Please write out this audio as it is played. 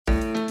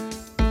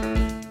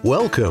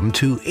Welcome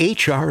to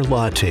HR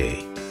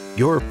Latte,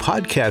 your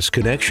podcast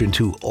connection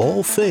to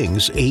all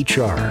things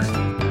HR.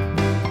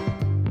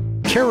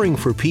 Caring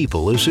for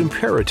people is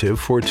imperative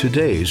for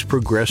today's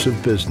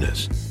progressive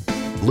business.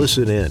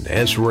 Listen in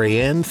as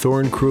Rayanne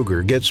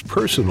Thorne-Kruger gets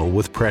personal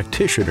with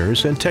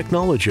practitioners and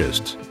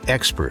technologists,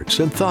 experts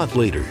and thought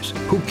leaders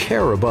who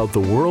care about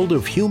the world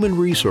of human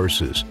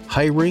resources,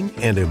 hiring,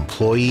 and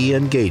employee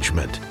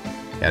engagement.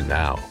 And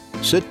now,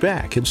 sit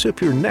back and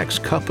sip your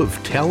next cup of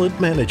talent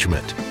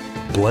management,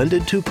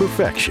 blended to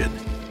perfection.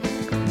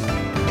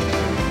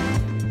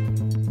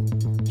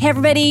 Hey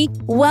everybody,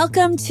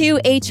 welcome to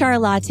HR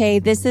Latte.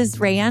 This is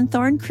Rayanne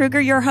Thorne-Kruger,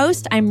 your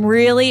host. I'm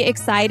really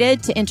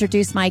excited to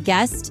introduce my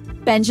guest,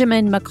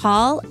 Benjamin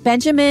McCall.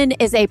 Benjamin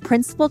is a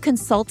principal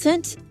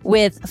consultant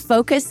with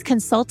Focus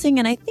Consulting,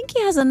 and I think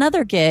he has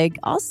another gig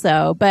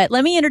also, but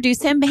let me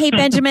introduce him. Hey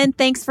Benjamin,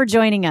 thanks for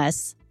joining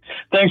us.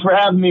 Thanks for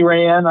having me,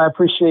 Rayanne. I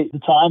appreciate the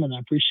time and I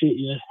appreciate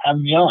you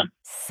having me on.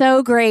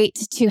 So great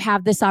to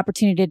have this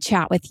opportunity to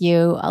chat with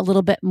you a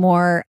little bit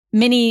more.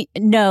 Many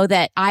know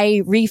that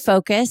I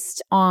refocused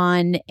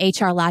on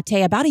HR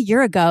Latte about a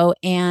year ago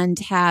and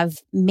have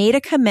made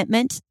a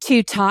commitment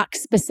to talk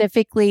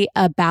specifically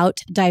about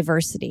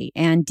diversity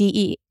and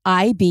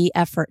DEIB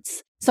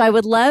efforts. So I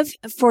would love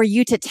for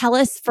you to tell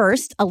us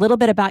first a little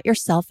bit about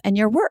yourself and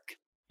your work.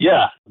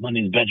 Yeah, my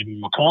name is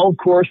Benjamin McCall, of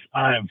course.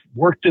 I've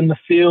worked in the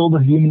field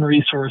of human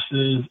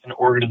resources and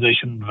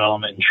organizational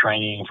development and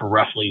training for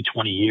roughly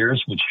 20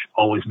 years, which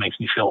always makes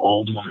me feel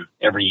old when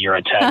every year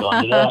I tag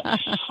onto that.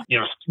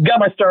 Got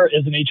my start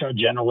as an HR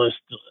generalist,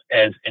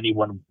 as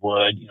anyone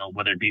would,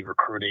 whether it be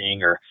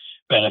recruiting or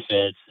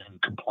benefits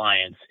and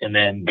compliance, and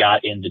then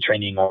got into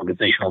training and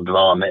organizational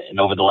development. And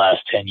over the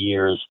last 10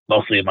 years,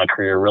 mostly of my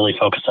career, really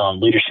focused on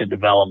leadership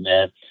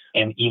development.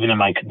 And even in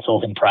my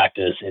consulting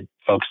practice, it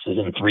focuses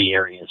in three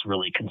areas,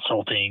 really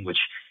consulting, which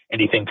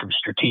anything from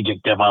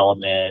strategic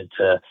development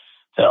to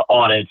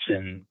audits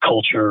and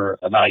culture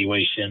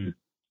evaluation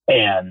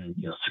and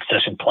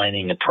succession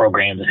planning and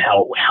programs and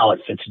how it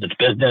fits into the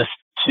business,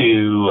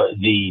 to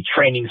the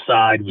training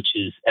side, which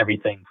is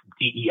everything from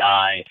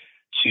DEI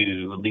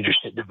to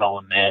leadership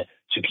development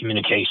to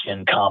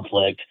communication,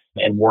 conflict,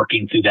 and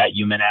working through that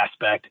human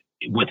aspect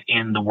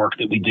within the work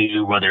that we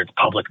do, whether it's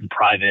public and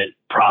private,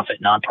 profit,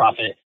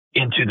 nonprofit,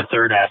 into the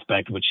third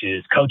aspect, which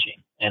is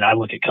coaching. And I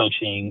look at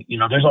coaching,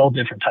 there's all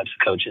different types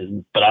of coaches,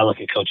 but I look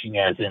at coaching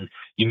as in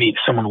you meet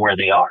someone where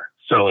they are.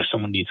 So if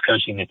someone needs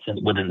coaching, it's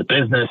within the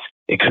business.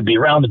 It could be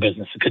around the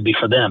business. It could be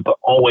for them, but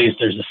always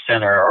there's a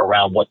center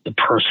around what the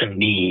person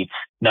needs,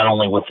 not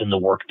only within the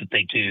work that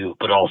they do,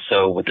 but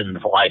also within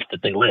the life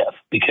that they live.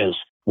 Because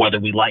whether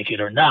we like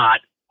it or not,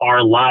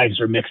 our lives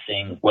are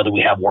mixing, whether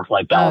we have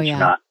work-life balance or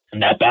not.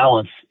 And that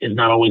balance is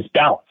not always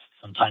balanced.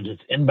 Sometimes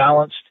it's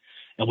imbalanced,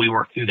 and we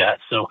work through that.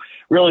 So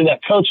really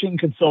that coaching,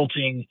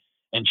 consulting,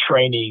 and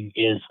training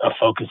is a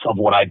focus of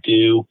what I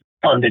do.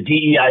 On the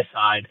DEI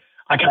side,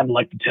 I kind of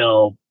like to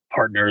tell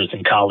partners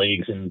and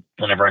colleagues, and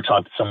whenever I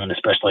talk to someone,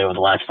 especially over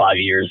the last 5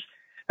 years,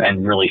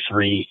 and really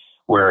 3,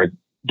 where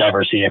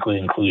diversity, equity,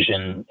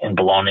 inclusion, and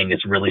belonging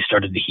has really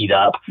started to heat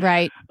up.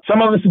 Right.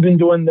 Some of us have been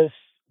doing this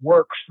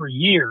work for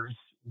years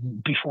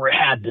before it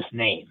had this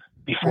name,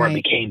 before it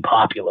became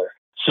popular.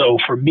 So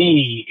for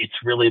me, it's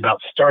really about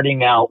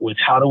starting out with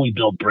how do we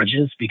build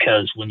bridges?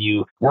 Because when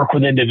you work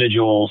with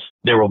individuals,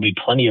 there will be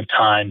plenty of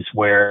times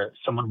where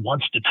someone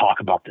wants to talk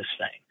about this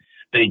thing.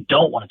 They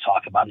don't want to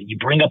talk about it. You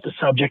bring up the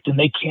subject and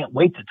they can't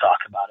wait to talk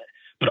about it.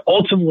 But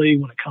ultimately,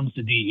 when it comes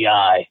to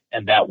DEI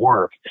and that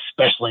work,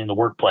 especially in the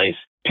workplace,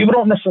 people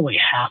don't necessarily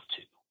have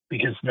to,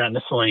 because it's not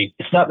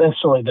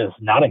necessarily that it's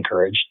not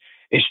encouraged.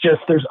 It's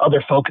just there's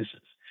other focuses.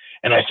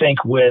 And I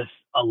think with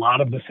a lot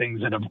of the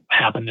things that have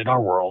happened in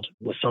our world,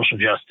 with social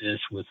justice,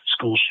 with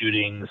school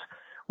shootings,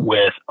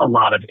 with a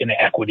lot of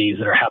inequities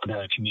that are happening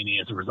in the community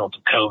as a result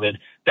of COVID,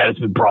 that has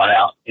been brought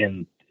out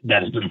and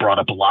that has been brought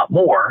up a lot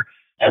more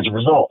as a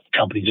result.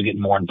 Companies are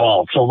getting more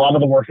involved. So a lot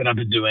of the work that I've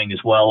been doing as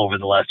well over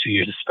the last 2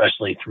 years,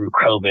 especially through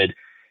COVID,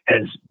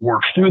 has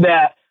worked through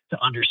that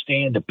to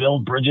understand, to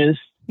build bridges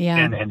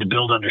and to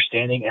build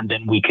understanding. And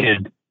then we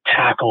could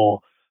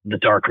tackle the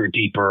darker,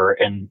 deeper,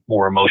 and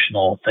more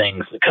emotional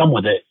things that come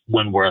with it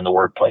when we're in the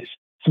workplace.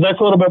 So that's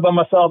a little bit about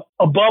myself.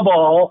 Above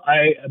all,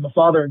 I am a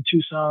father of 2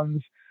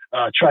 sons,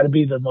 try to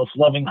be the most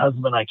loving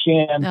husband I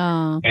can,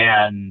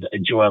 and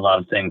enjoy a lot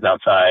of things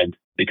outside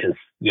because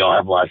we all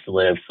have lives to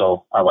live.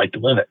 So I like to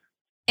live it.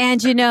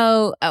 And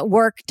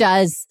work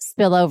does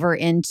spill over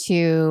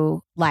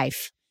into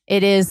life.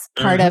 It is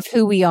part of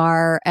who we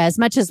are, as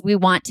much as we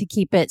want to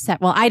keep it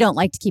separate. Well, I don't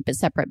like to keep it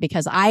separate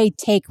because I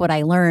take what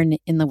I learn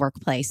in the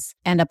workplace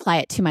and apply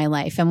it to my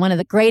life. And one of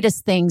the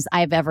greatest things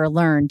I've ever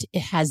learned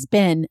has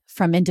been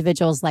from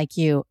individuals like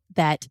you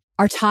that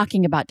are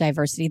talking about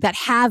diversity, that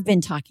have been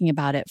talking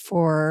about it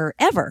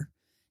forever,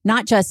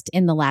 not just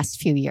in the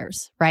last few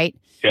years, right?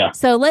 Yeah.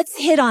 So let's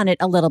hit on it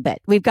a little bit.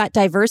 We've got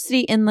diversity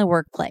in the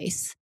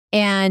workplace.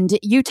 And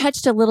you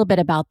touched a little bit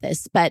about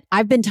this, but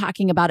I've been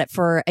talking about it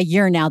for a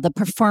year now, the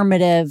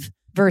performative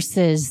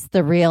versus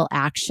the real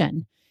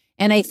action.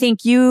 And I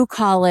think you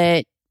call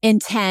it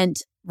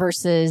intent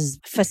versus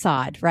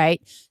facade, right?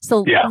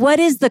 So Yeah. what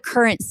is the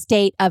current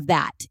state of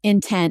that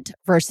intent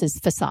versus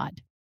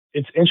facade?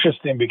 It's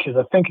interesting because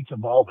I think it's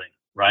evolving,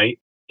 right?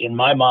 In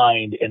my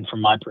mind and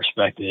from my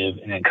perspective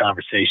and in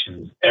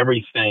conversations,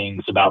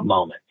 everything's about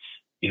moments.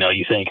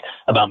 You think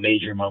about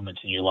major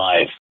moments in your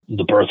life,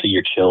 the birth of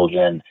your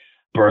children,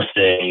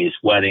 birthdays,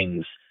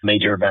 weddings,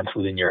 major events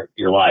within your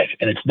life.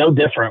 And it's no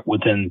different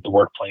within the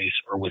workplace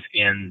or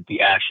within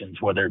the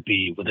actions, whether it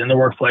be within the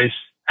workplace,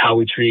 how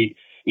we treat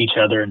each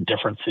other and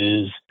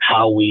differences,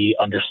 how we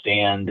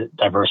understand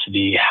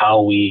diversity,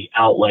 how we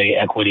outlay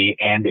equity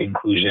and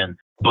inclusion.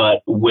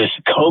 But with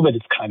COVID,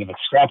 it's kind of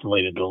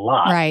extrapolated a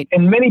lot. Right.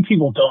 And many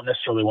people don't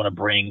necessarily want to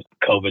bring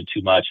COVID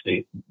too much.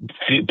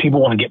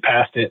 People want to get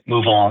past it,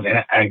 move on.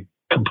 And I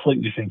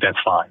completely think that's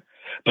fine.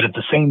 But at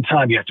the same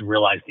time, you have to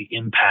realize the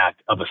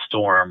impact of a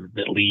storm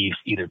that leaves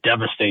either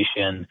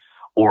devastation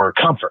or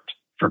comfort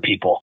for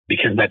people,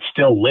 because that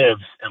still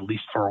lives, at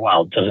least for a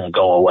while. It doesn't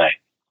go away.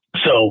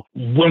 So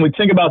when we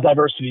think about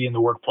diversity in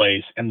the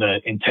workplace and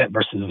the intent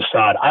versus the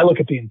facade, I look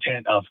at the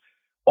intent of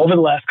over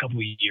the last couple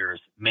of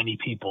years, many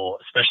people,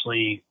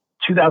 especially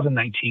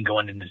 2019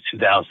 going into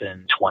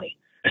 2020,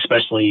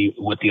 especially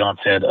with the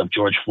onset of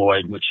George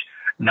Floyd, which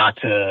not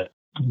to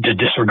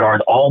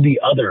disregard all the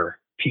other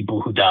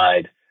people who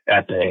died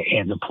at the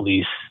hands of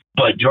police.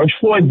 But George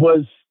Floyd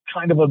was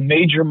kind of a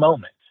major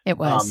moment. It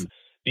was.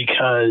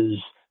 Because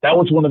that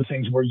was one of the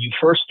things where you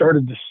first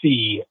started to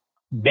see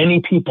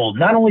many people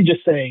not only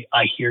just say,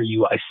 I hear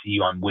you, I see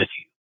you, I'm with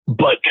you,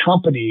 but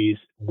companies,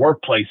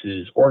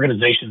 workplaces,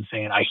 organizations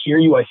saying, I hear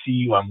you, I see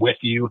you, I'm with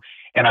you,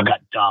 and I've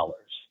got dollars,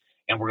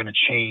 and we're going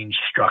to change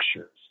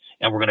structures,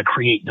 and we're going to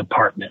create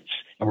departments,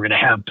 and we're going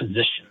to have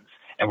positions,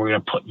 and we're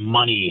going to put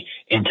money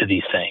into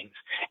these things.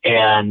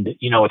 And,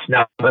 it's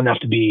not enough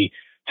to be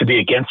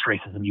against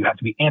racism. You have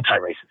to be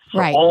anti-racist. So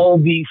right. All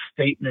these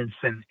statements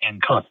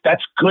and concepts,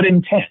 that's good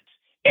intent.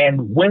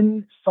 And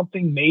when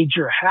something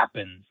major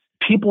happens,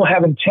 people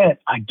have intent.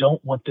 I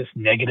don't want this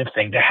negative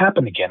thing to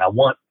happen again. I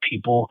want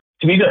people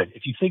to be good.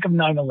 If you think of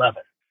 9/11,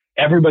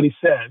 everybody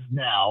says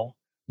now,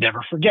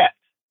 never forget.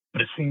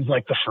 But it seems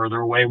like the further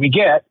away we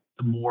get,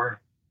 the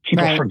more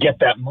people right. forget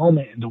that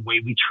moment and the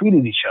way we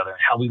treated each other and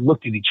how we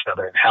looked at each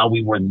other and how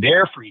we were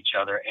there for each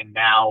other. And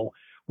now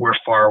we're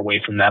far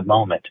away from that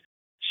moment.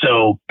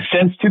 So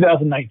since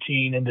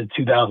 2019 into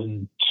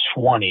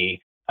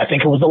 2020, I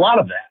think it was a lot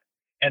of that.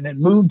 And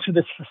then moved to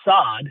this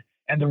facade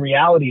and the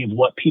reality of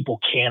what people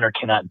can or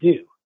cannot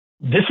do.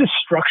 This is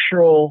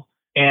structural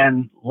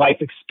and life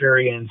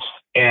experience,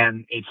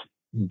 and it's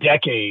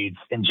decades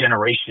and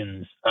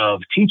generations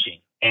of teaching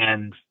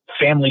and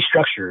family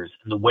structures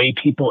and the way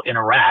people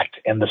interact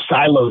and the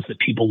silos that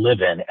people live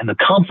in and the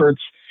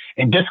comforts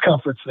and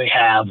discomforts they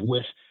have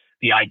with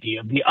the idea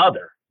of the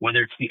other,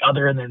 whether it's the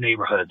other in their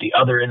neighborhood, the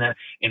other in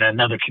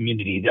another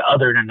community, the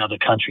other in another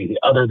country, the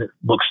other that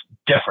looks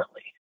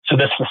differently. So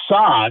this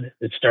facade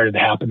that started to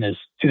happen is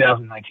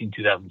 2019,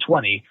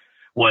 2020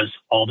 was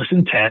all this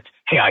intent.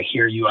 Hey, I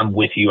hear you. I'm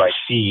with you. I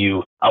see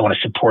you. I want to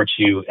support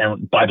you.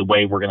 And by the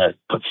way, we're going to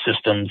put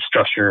systems,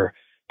 structure,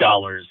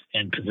 dollars,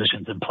 and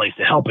positions in place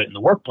to help it in the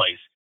workplace,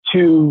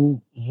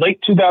 to late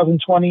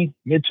 2020,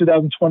 mid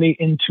 2020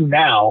 into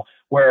now,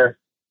 where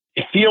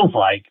it feels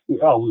like,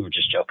 oh, we were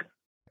just joking.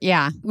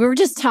 Yeah, we were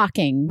just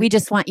talking. We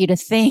just want you to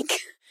think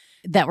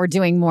that we're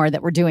doing more,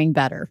 that we're doing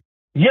better.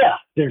 Yeah,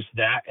 there's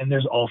that. And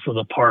there's also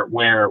the part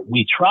where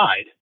we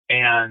tried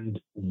and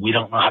we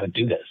don't know how to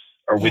do this,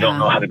 or we don't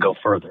know how to go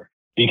further.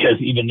 Because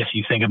even if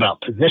you think about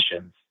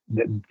positions,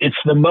 it's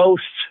the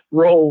most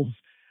roles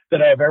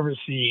that I've ever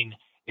seen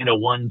in a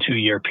 1-2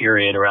 year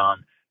period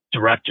around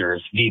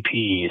directors,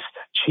 VPs,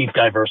 chief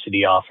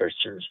diversity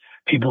officers,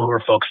 people who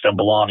are focused on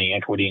belonging,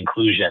 equity,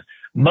 inclusion,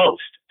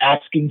 most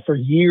asking for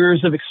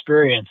years of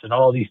experience and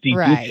all these deep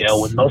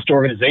detail when most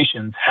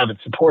organizations haven't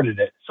supported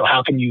it. So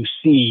how can you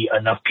see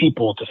enough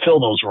people to fill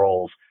those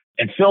roles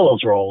and fill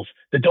those roles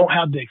that don't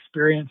have the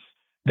experience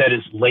that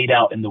is laid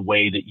out in the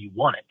way that you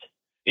want it?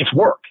 It's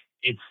work.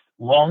 It's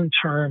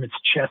long-term. It's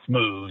chess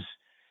moves.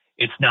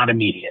 It's not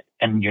immediate,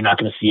 and you're not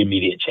going to see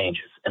immediate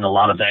changes. And a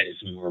lot of that is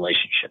in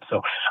relationships.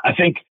 So I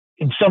think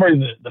in summary,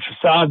 the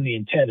facade and the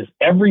intent is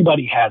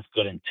everybody has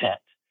good intent.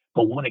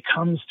 But when it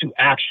comes to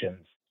actions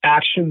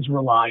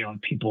rely on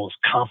people's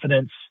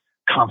confidence,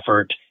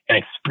 comfort, and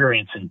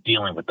experience in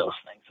dealing with those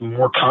things. The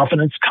more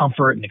confidence,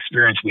 comfort, and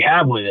experience we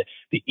have with it,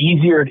 the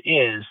easier it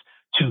is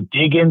to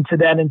dig into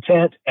that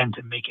intent and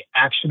to make it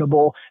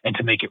actionable and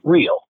to make it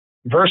real,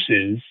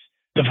 versus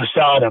the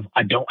facade of,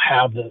 I don't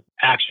have the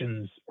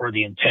actions or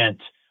the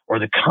intent or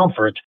the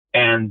comfort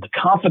and the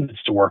confidence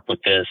to work with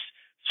this,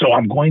 so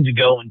I'm going to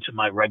go into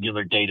my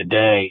regular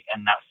day-to-day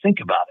and not think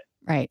about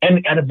it. Right.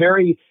 And at a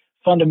very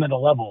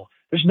fundamental level,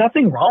 there's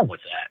nothing wrong with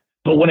that.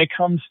 But when it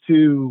comes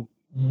to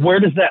where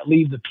does that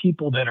leave the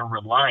people that are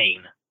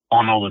relying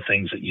on all the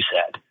things that you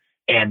said?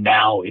 And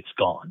now it's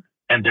gone.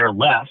 And they're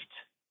left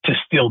to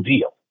still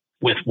deal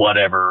with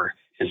whatever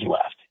is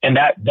left. And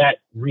that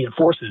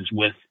reinforces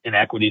with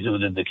inequities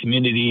within the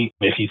community.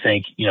 If you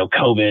think,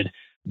 COVID,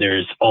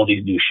 there's all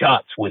these new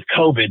shots with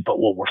COVID. But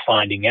what we're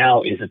finding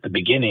out is at the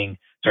beginning,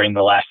 during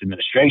the last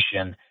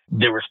administration,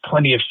 there was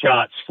plenty of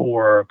shots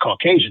for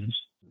Caucasians,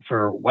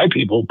 for white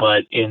people,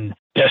 but in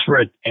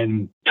desperate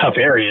and tough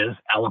areas,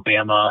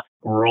 Alabama,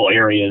 rural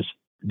areas,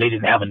 they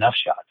didn't have enough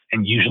shots.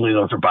 And usually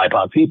those are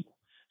BIPOC people.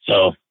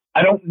 So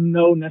I don't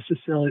know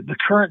necessarily. The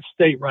current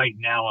state right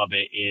now of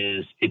it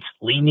is it's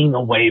leaning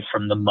away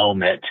from the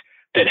moment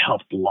that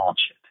helped launch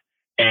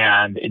it.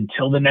 And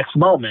until the next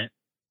moment,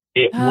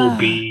 it will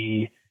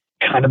be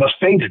kind of a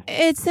faded one.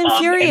 It's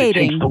infuriating. And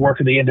it takes the work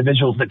of the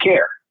individuals that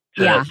care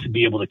to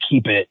be able to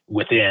keep it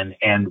within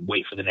and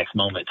wait for the next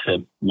moment to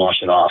launch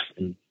it off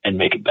and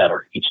make it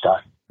better each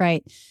time.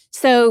 Right.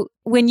 So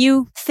when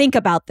you think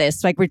about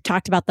this, like we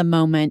talked about the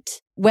moment,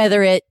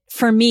 whether it,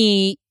 for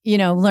me,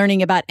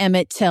 learning about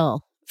Emmett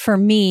Till, for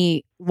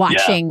me,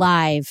 watching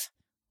live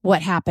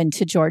what happened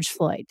to George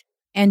Floyd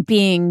and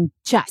being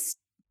just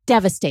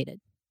devastated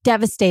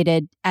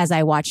as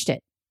I watched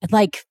it,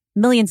 like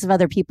millions of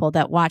other people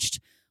that watched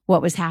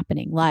what was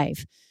happening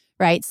live,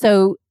 right?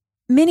 So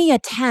many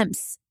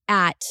attempts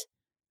at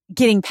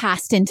getting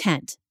past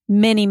intent,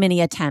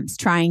 many attempts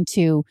trying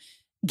to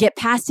get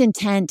past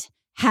intent,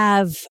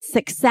 have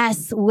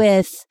success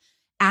with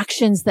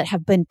actions that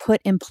have been put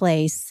in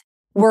place,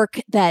 work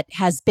that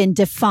has been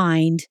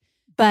defined,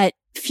 but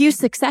few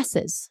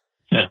successes.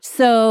 Yeah.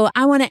 So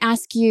I want to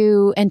ask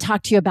you and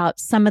talk to you about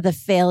some of the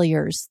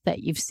failures that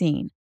you've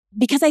seen,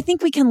 because I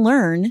think we can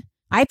learn.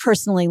 I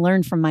personally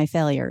learned from my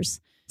failures.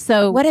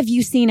 So what have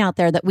you seen out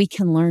there that we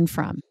can learn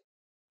from?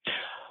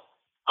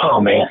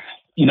 Oh, man.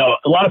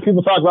 A lot of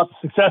people talk about the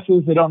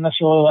successes. They don't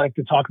necessarily like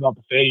to talk about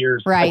the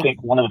failures. Right. I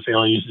think one of the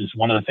failures is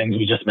one of the things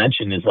we just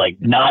mentioned is like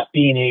not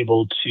being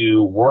able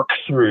to work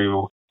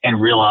through and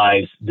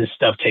realize this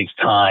stuff takes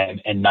time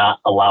and not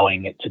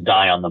allowing it to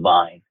die on the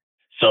vine.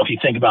 So if you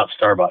think about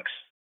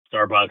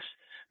Starbucks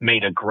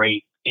made a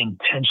great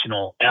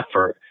intentional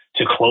effort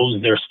to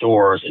close their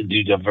stores and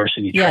do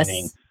diversity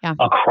training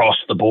across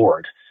the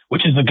board,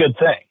 which is a good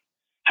thing.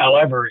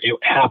 However, it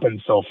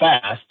happened so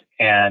fast,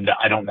 and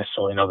I don't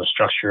necessarily know the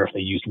structure if they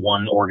used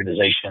one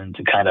organization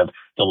to kind of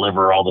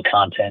deliver all the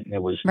content and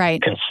it was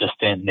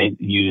consistent. They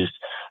used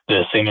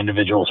the same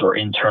individuals or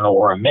internal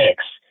or a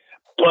mix,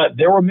 but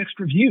there were mixed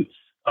reviews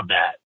of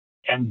that.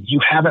 And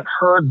you haven't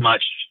heard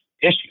much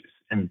issues.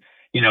 And,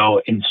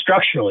 and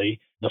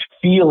structurally, the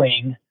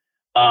feeling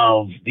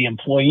of the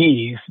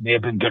employees may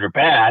have been good or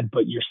bad,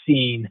 but you're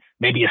seeing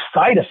maybe a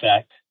side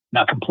effect,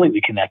 not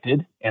completely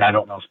connected. And I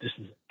don't know if this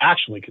is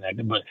actually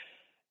connected, but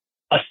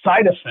a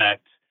side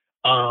effect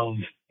of,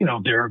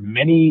 there are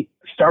many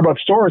Starbucks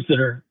stores that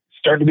are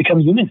starting to become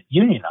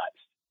unionized,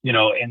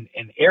 in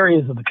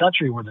areas of the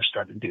country where they're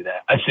starting to do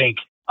that. I think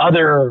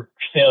other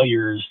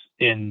failures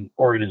in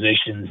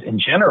organizations in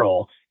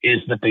general is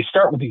that they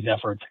start with these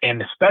efforts,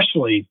 and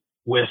especially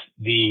with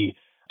the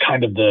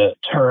kind of the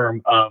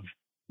term of,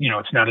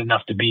 it's not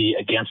enough to be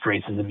against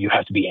racism, you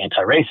have to be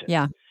anti-racist.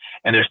 Yeah.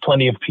 And there's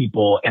plenty of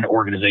people and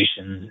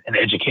organizations and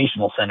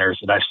educational centers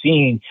that I've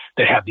seen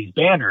that have these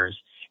banners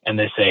and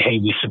they say, hey,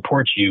 we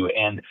support you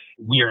and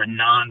we are a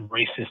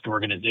non-racist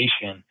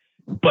organization,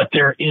 but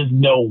there is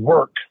no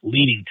work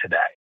leading to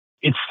that.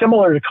 It's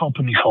similar to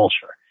company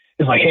culture.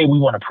 It's like, hey, we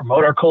want to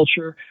promote our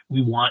culture.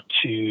 We want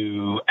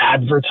to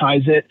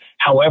advertise it.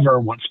 However,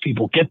 once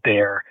people get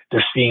there,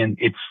 they're seeing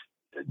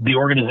the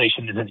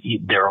organization isn't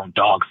eating their own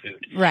dog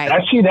food. Right. And I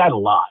see that a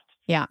lot.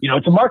 Yeah.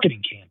 It's a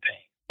marketing campaign.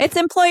 It's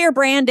employer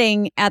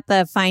branding at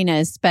the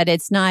finest, but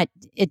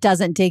it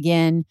doesn't dig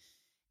in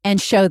and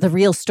show the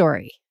real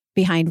story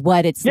behind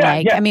what it's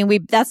like. Yeah. I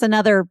mean, that's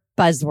another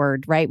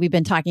buzzword, right? We've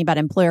been talking about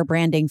employer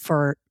branding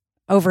for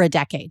over a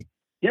decade.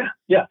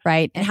 Yeah.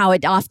 Right. And how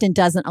it often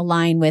doesn't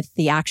align with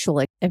the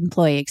actual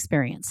employee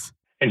experience.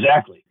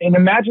 Exactly. And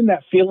imagine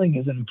that feeling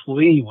as an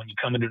employee when you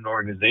come into an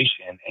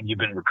organization and you've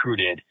been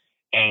recruited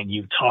and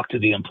you've talked to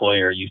the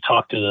employer, you've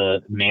talked to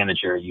the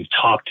manager, you've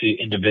talked to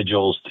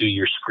individuals through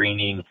your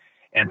screening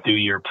and through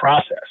your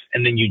process.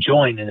 And then you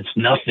join and it's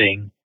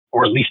nothing,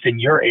 or at least in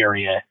your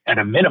area at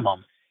a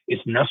minimum,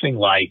 it's nothing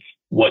like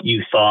what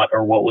you thought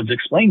or what was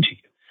explained to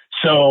you.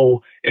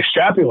 So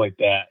extrapolate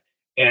that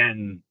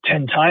and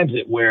 10 times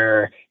it,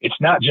 where it's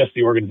not just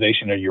the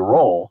organization or your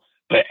role,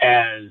 but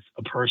as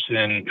a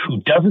person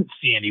who doesn't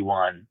see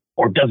anyone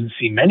or doesn't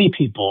see many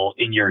people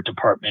in your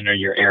department or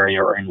your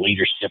area or in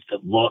leadership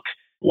that look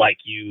like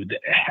you, that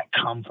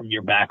come from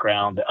your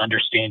background, that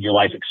understand your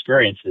life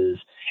experiences,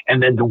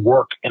 and then to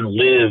work and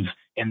live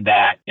in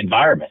that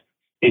environment.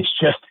 It's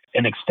just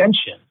an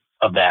extension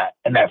of that.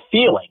 And that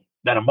feeling,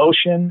 that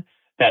emotion,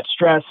 that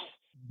stress,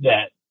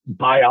 that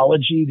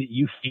biology that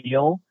you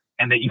feel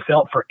and that you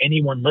felt for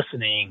anyone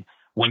listening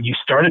when you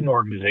started an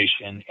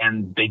organization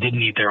and they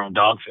didn't eat their own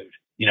dog food.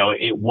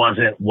 It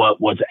wasn't what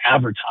was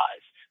advertised.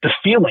 The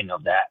feeling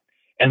of that,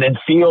 and then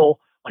feel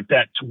like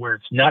that to where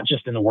it's not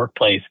just in the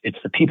workplace, it's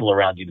the people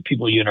around you, the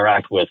people you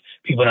interact with,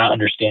 people not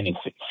understanding,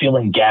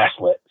 feeling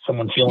gaslit,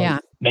 someone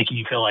making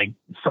you feel like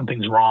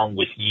something's wrong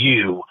with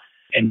you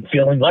and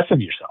feeling less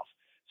of yourself.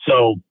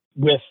 So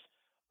with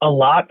a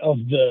lot of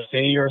the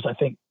failures, I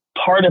think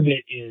part of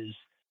it is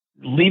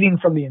leading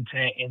from the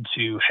intent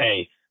into,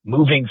 hey,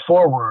 moving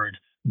forward,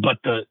 but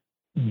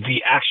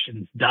the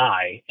actions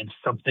die and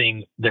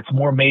something that's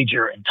more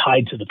major and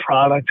tied to the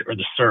product or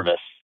the service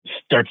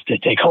starts to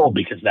take hold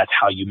because that's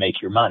how you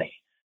make your money.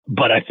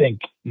 But I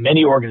think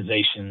many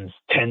organizations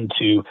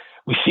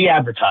we see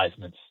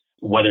advertisements,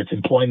 whether it's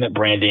employment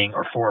branding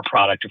or for a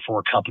product or for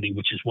a company,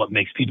 which is what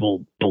makes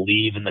people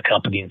believe in the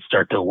company and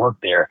start to work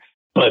there.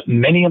 But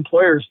many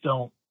employers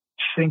don't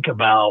think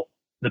about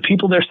the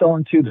people they're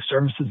selling to, the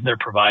services they're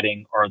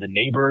providing are the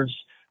neighbors,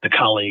 the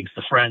colleagues,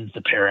 the friends,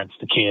 the parents,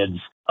 the kids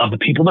of the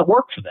people that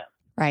work for them.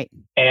 Right.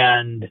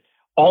 And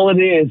all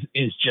it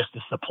is just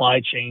a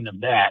supply chain of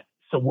that.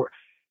 So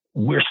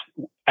we're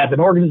as an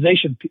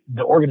organization,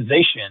 the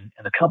organization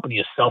and the company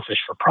is selfish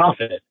for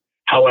profit.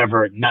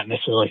 However, not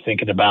necessarily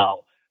thinking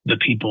about the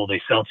people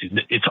they sell to.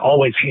 It's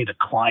always, hey, the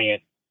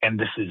client, and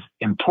this is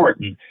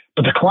important,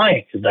 but the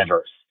client is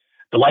diverse.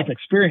 The life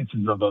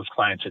experiences of those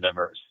clients are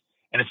diverse.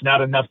 And it's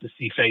not enough to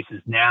see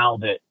faces now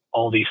that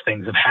all these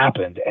things have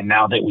happened. And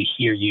now that we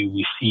hear you,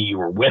 we see you,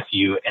 we're with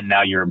you. And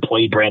now your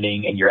employee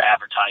branding and your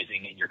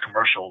advertising and your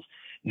commercials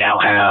now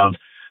have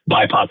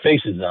BIPOC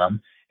faces in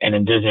them and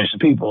indigenous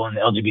people and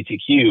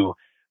LGBTQ.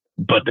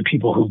 But the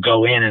people who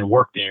go in and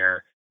work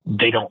there,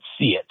 they don't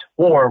see it.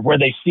 Or where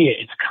they see it,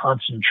 it's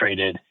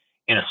concentrated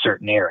in a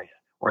certain area,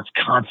 or it's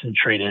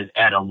concentrated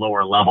at a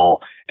lower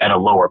level, at a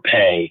lower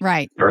pay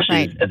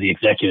versus the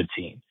executive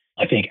team.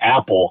 I think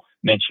Apple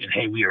mentioned,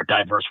 hey, we are a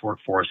diverse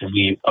workforce and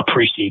we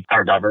appreciate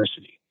our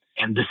diversity.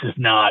 And this is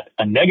not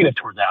a negative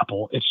towards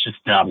Apple. It's just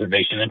an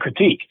observation and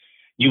critique.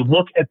 You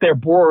look at their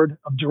board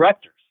of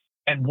directors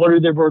and what are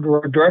their board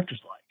of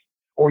directors like?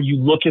 Or you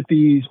look at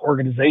these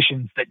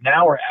organizations that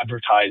now are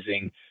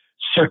advertising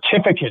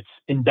certificates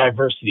in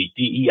diversity,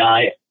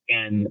 DEI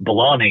and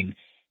belonging,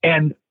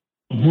 and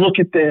look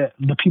at the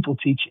people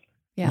teaching.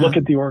 Yeah. Look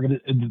at the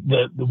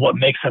what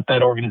makes up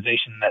that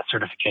organization and that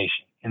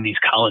certification in these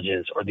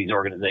colleges or these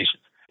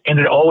organizations. And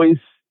it always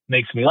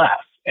makes me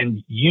laugh.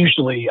 And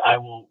usually I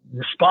will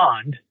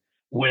respond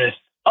with,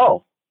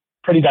 oh,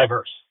 pretty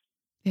diverse.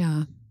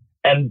 Yeah.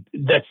 And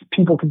that's,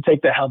 people can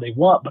take that how they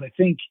want. But I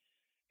think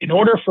in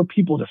order for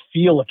people to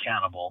feel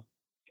accountable,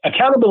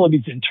 accountability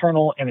is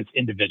internal and it's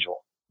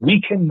individual.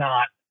 We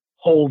cannot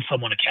hold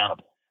someone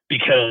accountable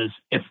because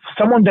if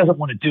someone doesn't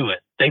want to do it,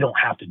 they don't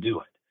have to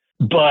do it.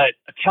 But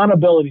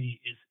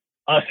accountability is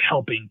us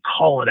helping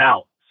call it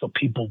out so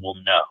people will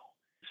know.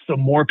 So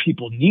more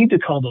people need to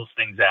call those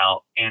things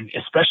out. And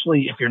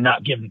especially if you're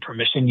not given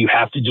permission, you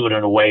have to do it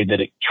in a way that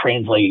it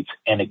translates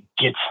and it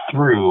gets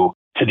through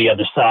to the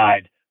other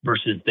side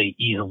versus they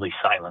easily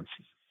silence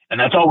you. And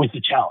that's always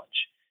the challenge.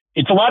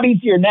 It's a lot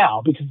easier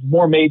now because it's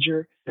more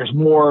major. There's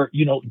more,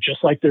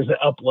 just like there's an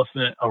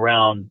upliftment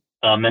around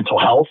mental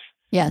health.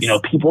 Yes.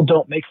 People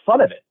don't make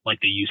fun of it like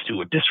they used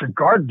to or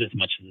disregard it as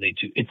much as they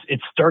do.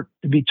 It's start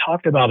to be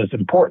talked about as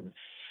important.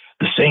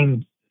 The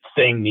same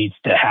thing needs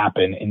to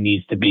happen and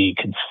needs to be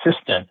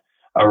consistent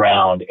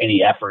around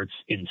any efforts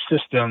in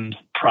systems,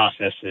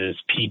 processes,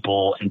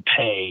 people, and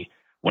pay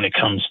when it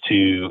comes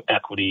to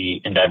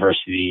equity and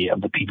diversity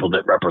of the people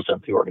that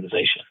represent the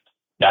organization,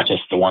 not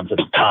just the ones at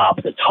the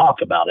top that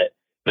talk about it,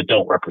 but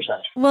don't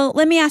represent it. Well,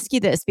 let me ask you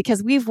this,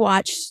 because we've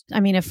watched,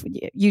 if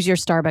you use your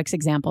Starbucks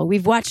example,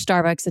 we've watched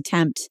Starbucks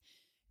attempt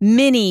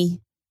many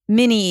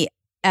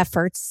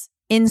efforts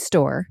in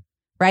store,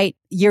 right?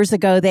 Years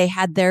ago, they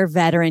had their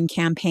veteran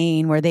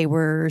campaign where they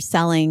were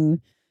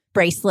selling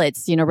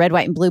bracelets, red,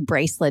 white, and blue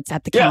bracelets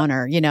at the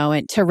counter,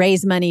 and to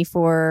raise money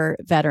for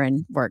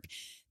veteran work.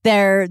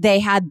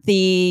 They had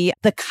the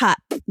cup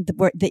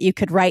that you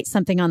could write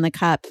something on the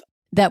cup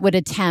that would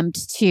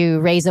attempt to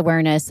raise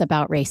awareness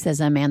about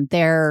racism and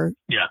their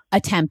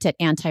attempt at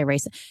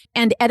anti-racism.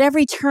 And at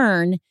every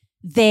turn,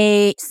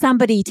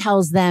 somebody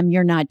tells them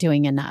you're not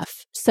doing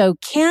enough. So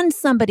can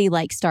somebody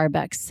like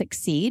Starbucks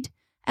succeed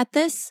at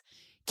this?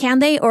 Can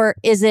they, or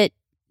is it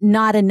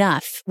not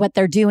enough? What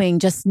they're doing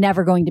just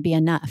never going to be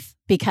enough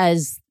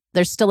because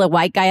there's still a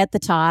white guy at the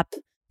top.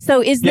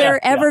 So is there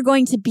ever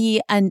going to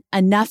be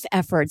enough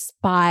efforts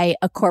by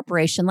a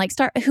corporation like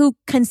Starbucks who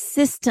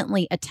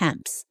consistently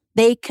attempts?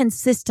 They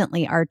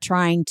consistently are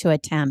trying to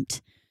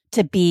attempt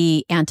to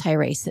be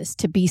anti-racist,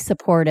 to be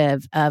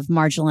supportive of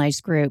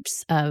marginalized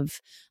groups,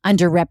 of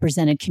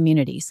underrepresented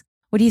communities.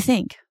 What do you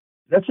think?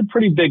 That's a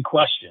pretty big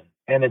question.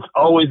 And it's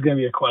always going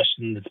to be a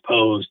question that's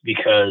posed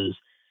because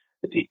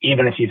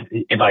even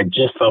if I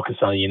just focus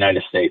on the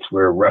United States,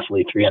 we're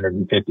roughly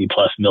 350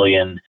 plus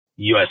million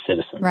U.S.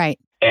 citizens. Right.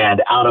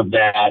 And out of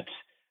that,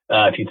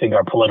 if you think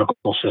our political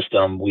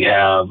system, we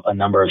have a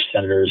number of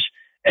senators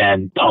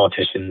and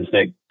politicians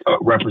that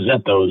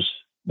represent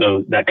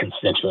that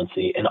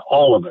constituency. And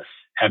all of us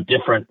have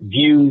different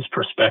views,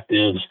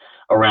 perspectives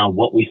around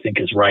what we think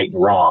is right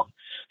and wrong.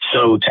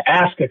 So to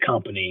ask a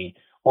company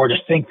or to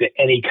think that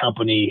any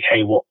company,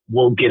 hey,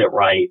 we'll get it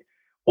right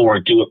or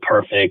do it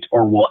perfect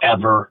or will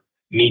ever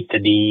meet the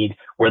need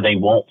where they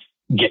won't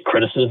get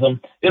criticism,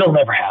 it'll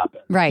never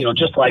happen. Right.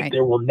 Just like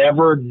there will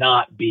never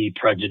not be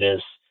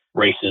prejudice,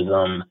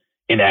 racism,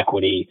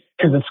 inequity,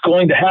 because it's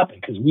going to happen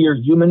because we are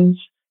humans.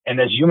 And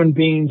as human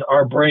beings,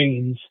 our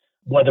brains,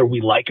 whether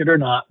we like it or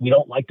not, we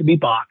don't like to be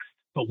boxed,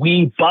 but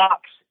we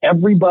box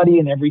everybody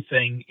and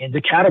everything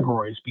into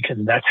categories because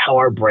that's how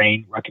our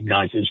brain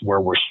recognizes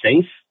where we're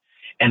safe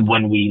and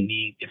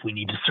if we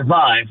need to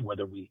survive,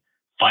 whether we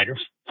fight or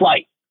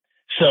flight.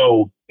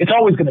 So it's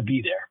always going to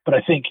be there. But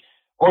I think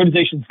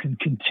organizations can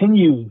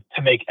continue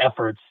to make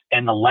efforts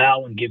and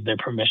allow and give their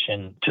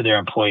permission to their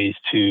employees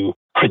to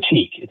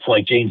critique. It's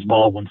like James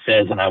Baldwin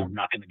says, and I'm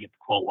not going to get the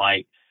quote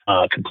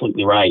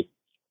completely right,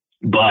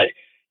 but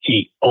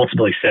he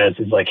ultimately says,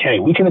 is like, hey,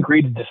 we can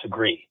agree to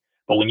disagree.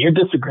 But when your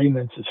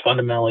disagreements is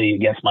fundamentally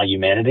against my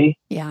humanity,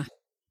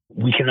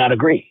 we cannot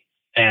agree.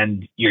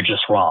 And you're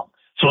just wrong.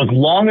 So as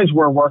long as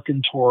we're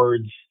working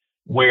towards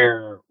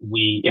where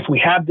if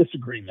we have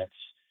disagreements,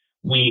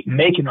 we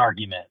make an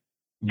argument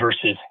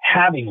versus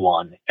having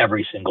one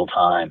every single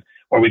time,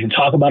 or we can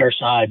talk about our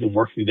sides and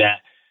work through that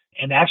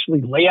and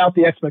actually lay out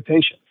the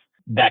expectations,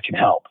 that can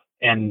help.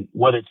 And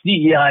whether it's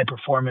DEI,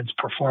 performance,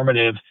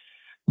 performative,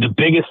 the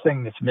biggest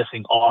thing that's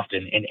missing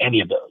often in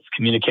any of those,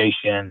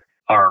 communication,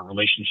 our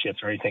relationships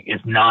or anything, is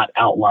not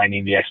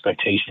outlining the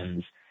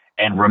expectations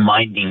and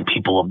reminding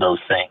people of those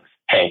things.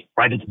 Hey,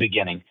 right at the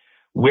beginning,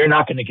 we're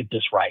not going to get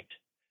this right.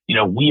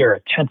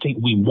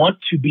 We want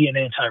to be an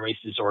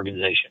anti-racist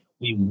organization.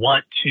 We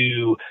want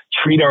to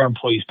treat our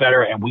employees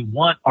better, and we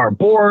want our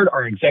board,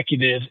 our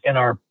executives, and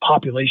our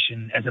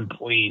population as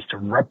employees to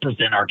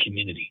represent our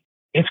community.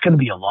 It's going to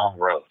be a long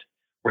road.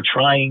 We're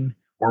trying,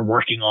 we're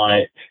working on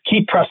it,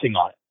 keep pressing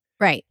on it.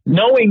 Right.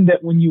 Knowing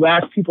that when you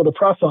ask people to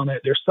press on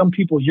it, there's some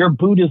people, your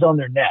boot is on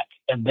their neck,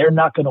 and they're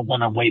not going to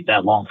want to wait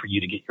that long for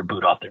you to get your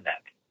boot off their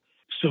neck.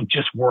 So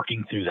just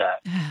working through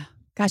that.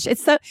 Gosh,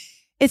 it's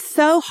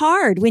so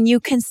hard when you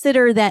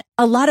consider that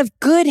a lot of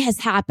good has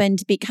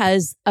happened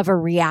because of a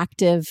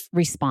reactive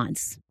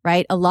response,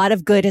 right? A lot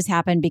of good has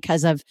happened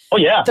because of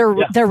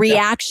the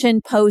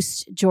reaction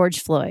post George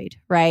Floyd,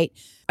 right?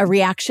 A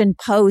reaction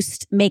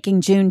post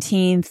making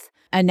Juneteenth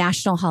a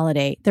national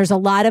holiday. There's a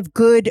lot of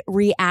good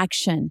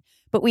reaction,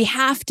 but we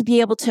have to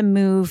be able to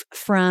move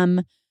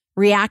from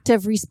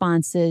reactive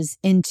responses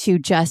into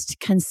just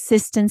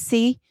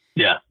consistency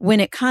when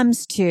it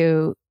comes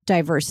to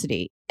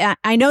diversity.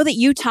 I know that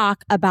you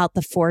talk about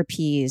the 4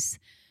 Ps.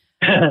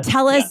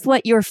 Tell us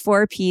what your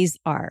 4 Ps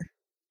are.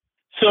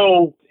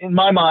 So in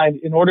my mind,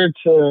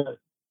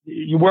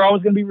 we're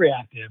always going to be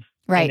reactive.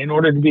 Right. And in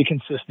order to be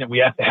consistent, we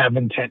have to have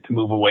intent to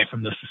move away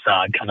from the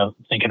facade, kind of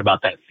thinking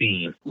about that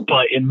theme.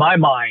 But in my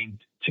mind,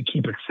 to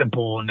keep it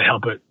simple and to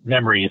help it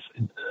memories,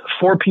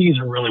 4 Ps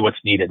are really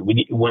what's needed.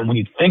 When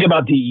we think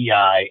about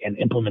DEI and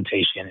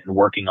implementation and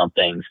working on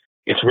things,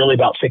 it's really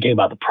about thinking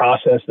about the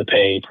process, the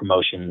pay,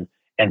 promotion,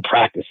 and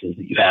practices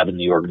that you have in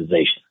the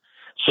organization.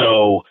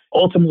 So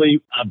ultimately,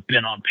 I've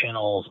been on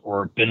panels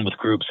or been with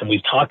groups and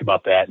we've talked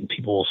about that, and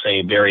people will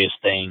say various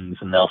things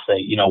and they'll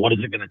say, what is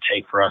it going to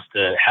take for us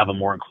to have a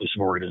more inclusive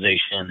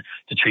organization,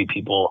 to treat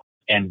people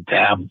and to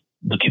have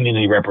the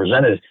community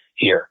represented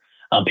here?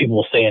 People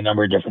will say a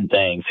number of different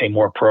things, say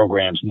more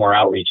programs, more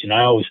outreach. And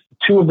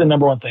two of the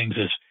number one things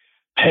is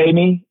pay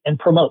me and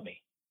promote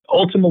me.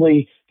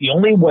 Ultimately, the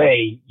only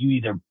way you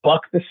either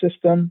buck the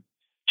system,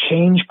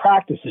 change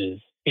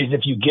practices, is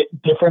if you get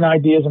different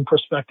ideas and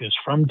perspectives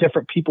from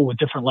different people with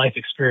different life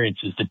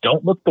experiences that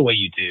don't look the way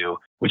you do,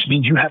 which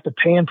means you have to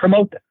pay and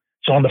promote them.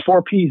 So on the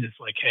 4 Ps, it's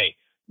like, hey,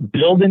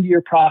 build into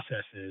your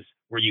processes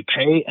where you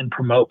pay and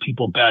promote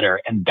people better,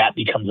 and that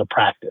becomes a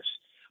practice.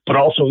 But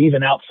also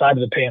even outside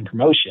of the pay and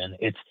promotion,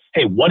 it's,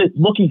 hey, what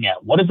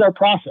is our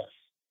process?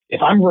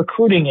 If I'm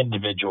recruiting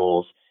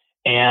individuals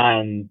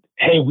and,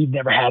 hey, we've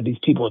never had these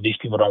people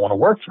don't want to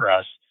work for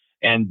us,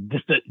 and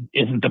this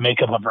isn't the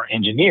makeup of our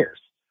engineers.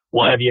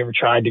 Well, have you ever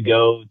tried to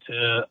go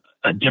to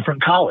a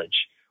different college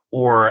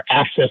or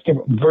access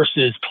different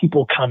versus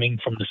people coming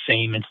from the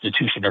same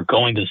institution or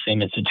going to the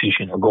same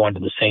institution or going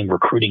to the same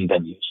recruiting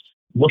venues?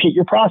 Look at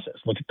your process.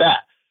 Look at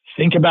that.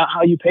 Think about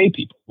how you pay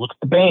people. Look at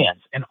the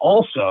bands. And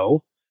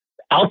also,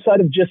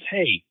 outside of just,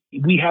 hey,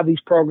 we have these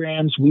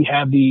programs, we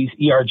have these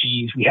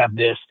ERGs, we have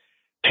this,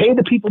 pay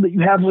the people that you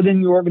have within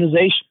your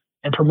organization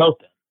and promote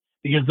them.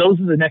 Because those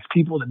are the next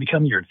people that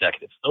become your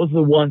executives. Those are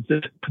the ones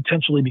that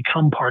potentially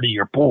become part of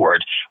your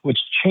board, which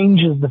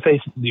changes the face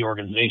of the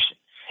organization.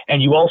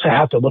 And you also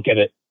have to look at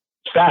it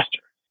faster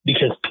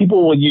because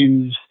people will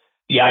use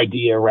the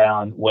idea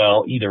around,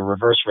 well, either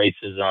reverse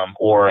racism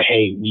or,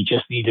 hey, we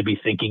just need to be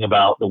thinking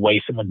about the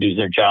way someone does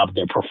their job,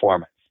 their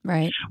performance.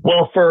 Right.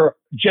 Well, for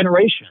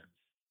generations,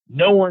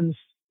 no one's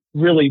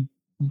really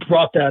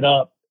brought that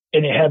up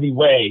in a heavy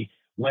way.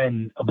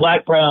 When a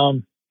black,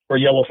 brown, or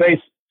yellow face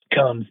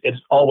comes, it's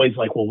always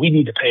like, well, we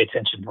need to pay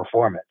attention to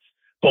performance.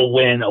 But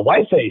when a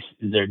white face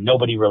is there,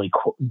 nobody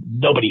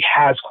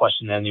has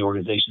questioned that in the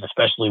organization,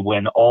 especially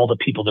when all the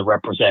people that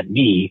represent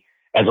me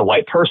as a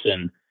white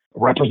person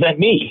represent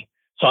me.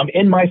 So I'm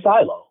in my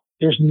silo.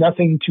 There's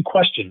nothing to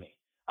question me.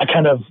 I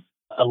kind of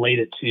relate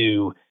it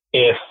to,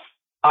 if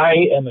I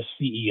am a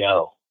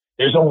CEO,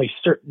 there's only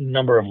a certain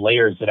number of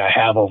layers that I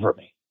have over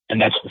me.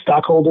 And that's the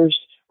stockholders,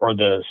 or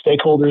the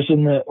stakeholders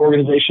in the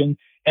organization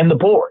and the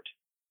board.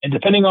 And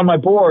depending on my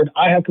board,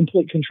 I have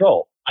complete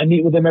control. I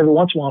meet with them every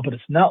once in a while, but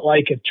it's not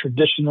like a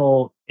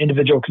traditional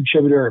individual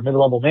contributor or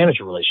mid-level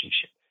manager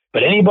relationship.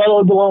 But anybody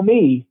below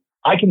me,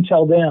 I can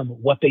tell them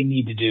what they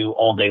need to do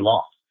all day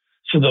long.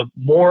 So the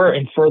more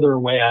and further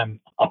away I'm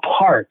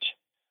apart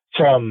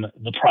from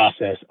the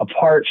process,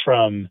 apart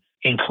from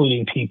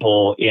including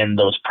people in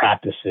those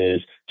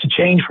practices to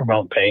change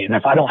promote pay. And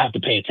if I don't have to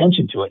pay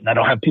attention to it and I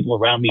don't have people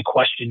around me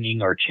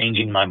questioning or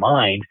changing my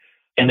mind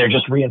and they're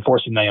just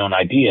reinforcing my own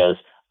ideas,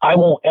 I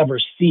won't ever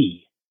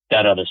see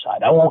that other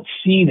side. I won't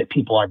see that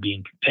people are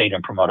being paid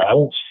and promoted. I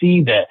won't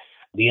see that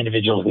the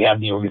individuals we have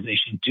in the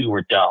organization do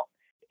or don't.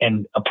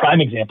 And a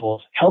prime example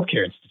is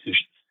healthcare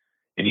institutions.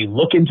 If you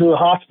look into a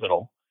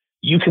hospital,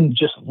 you can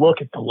just look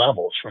at the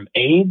levels from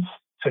aides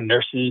to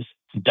nurses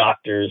to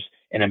doctors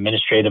and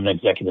administrative and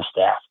executive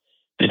staff.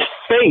 The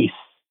face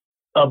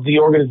of the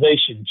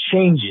organization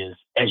changes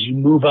as you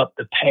move up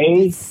the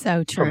pay. That's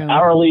so true. From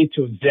hourly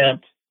to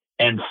exempt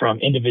and from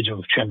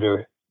individual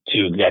contributor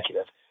to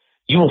executive.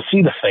 You will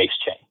see the face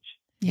change.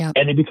 Yep.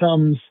 And it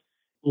becomes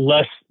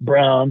less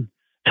brown,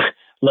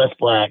 less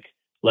black,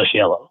 less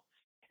yellow.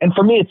 And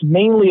for me, it's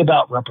mainly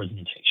about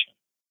representation.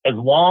 As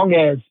long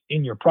as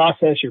in your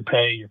process, your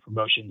pay, your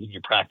promotions, and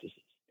your practices,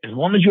 as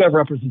long as you have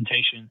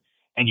representation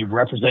and you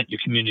represent your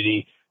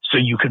community so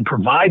you can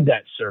provide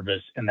that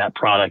service and that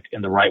product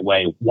in the right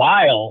way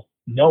while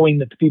knowing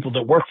that the people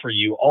that work for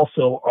you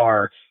also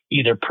are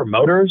either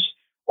promoters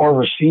or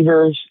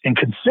receivers and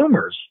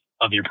consumers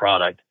of your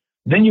product,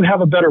 then you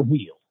have a better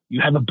wheel.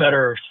 You have a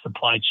better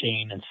supply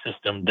chain and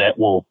system that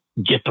will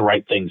get the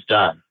right things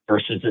done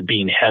versus it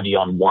being heavy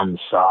on one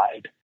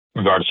side,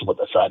 regardless of what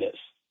the side is.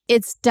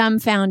 It's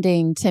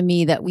dumbfounding to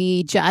me that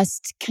we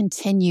just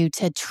continue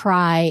to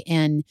try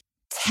and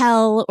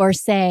tell or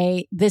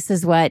say, this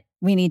is what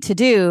we need to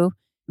do,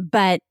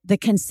 but the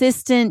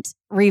consistent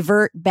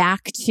revert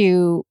back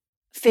to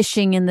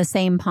fishing in the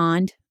same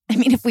pond. I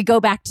mean, if we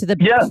go back to the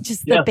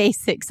the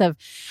basics of,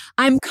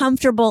 I'm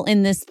comfortable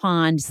in this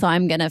pond, so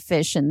I'm going to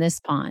fish in this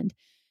pond.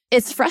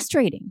 It's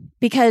frustrating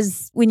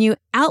because when you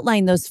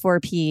outline those 4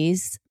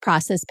 Ps,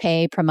 process,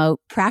 pay,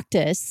 promote,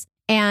 practice,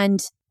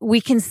 and we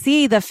can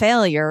see the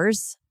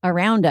failures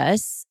around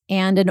us,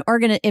 and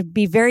it'd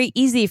be very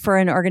easy for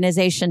an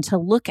organization to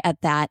look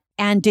at that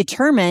and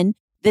determine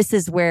this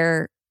is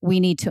where we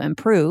need to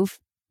improve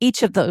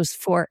each of those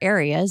 4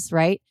 areas,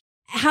 right?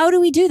 How do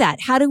we do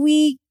that? How do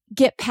we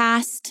get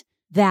past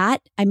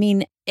that? I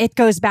mean, it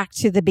goes back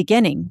to the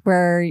beginning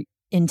where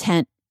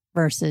intent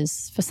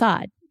versus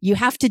facade. You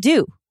have to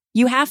do.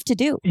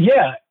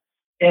 Yeah.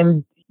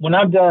 And when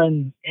I've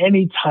done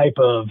any type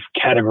of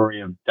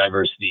category of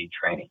diversity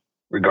training,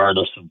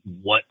 regardless of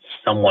what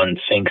someone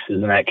thinks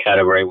is in that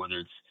category, whether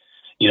it's,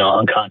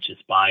 unconscious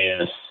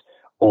bias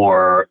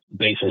or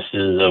bases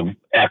of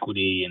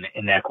equity and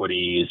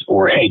inequities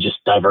or, hey,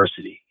 just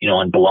diversity,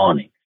 and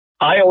belonging.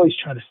 I always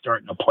try to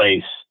start in a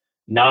place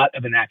not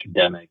of an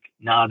academic,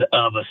 not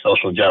of a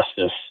social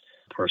justice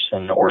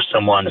person or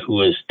someone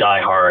who is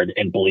diehard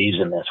and believes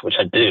in this, which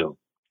I do.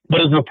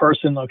 But as a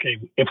person, okay,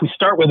 if we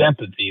start with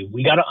empathy,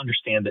 we got to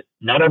understand that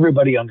not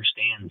everybody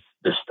understands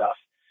this stuff.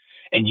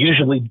 And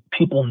usually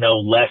people know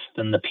less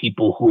than the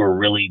people who are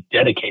really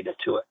dedicated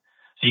to it.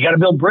 So you got to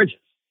build bridges.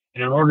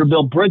 And in order to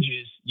build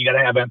bridges, you got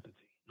to have empathy.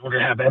 In order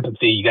to have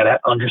empathy, you got to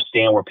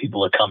understand where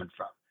people are coming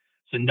from.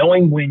 So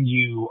knowing when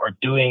you are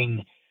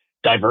doing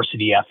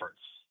diversity efforts,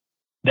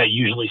 that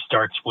usually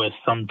starts with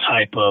some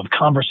type of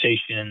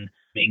conversation,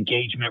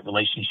 engagement,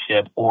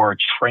 relationship, or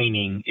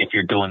training if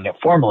you're doing it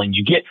formally. And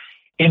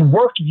in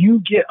work, you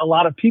get a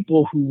lot of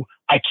people who,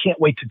 I can't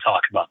wait to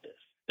talk about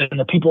this. And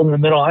the people in the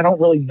middle, I don't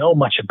really know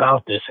much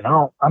about this, and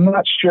I'm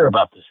not sure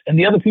about this. And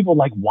the other people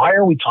like, why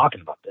are we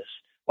talking about this?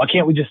 Why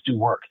can't we just do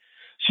work?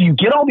 So you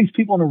get all these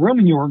people in a room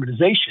in your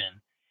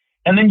organization,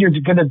 and then you're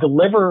going to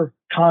deliver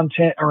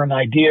content or an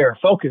idea or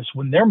focus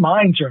when their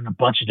minds are in a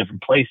bunch of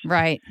different places.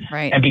 Right.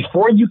 And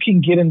before you can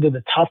get into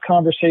the tough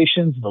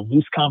conversations, the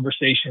loose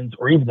conversations,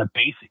 or even the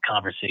basic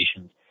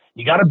conversations,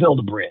 you got to build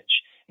a bridge.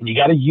 And you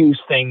got to use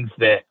things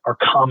that are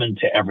common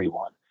to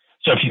everyone.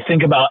 So if you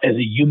think about as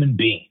a human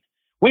being,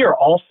 we are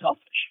all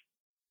selfish.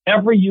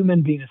 Every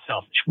human being is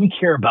selfish. We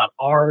care about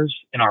ours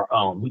and our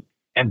own.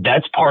 And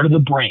that's part of the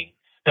brain.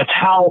 That's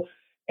how,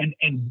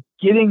 and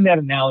getting that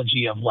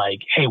analogy of like,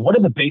 hey, what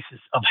are the basis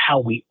of how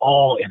we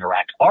all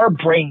interact? Our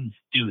brains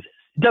do this.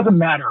 It doesn't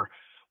matter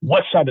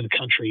what side of the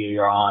country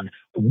you're on,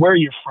 where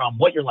you're from,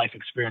 what your life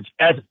experience.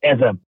 As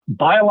a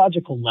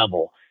biological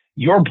level,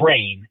 your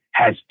brain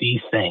has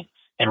these things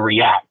and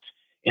react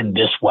in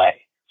this way.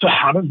 So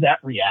how does that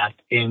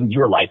react in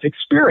your life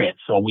experience?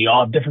 So we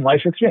all have different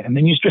life experience. And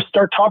then you just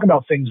start talking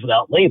about things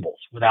without labels,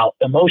 without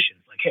emotions.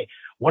 Like, hey,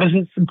 what is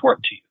it that's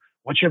important to you?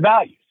 What's your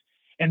values?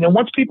 And then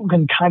once people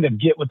can kind of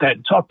get with that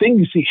and talk, then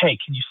you see, hey,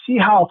 can you see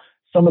how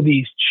some of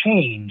these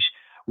change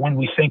when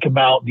we think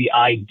about the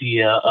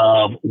idea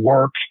of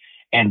work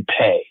and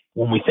pay?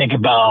 When we think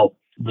about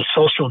the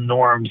social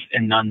norms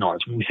and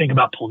non-norms, when we think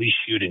about police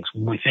shootings,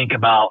 when we think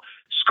about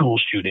school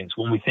shootings,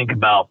 when we think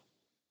about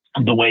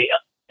the way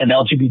an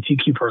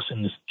LGBTQ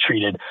person is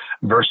treated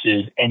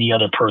versus any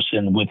other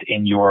person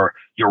within your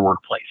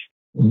workplace.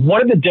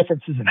 What are the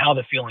differences in how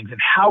the feelings, and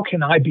how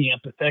can I be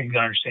empathetic and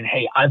understand,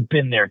 hey, I've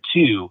been there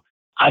too.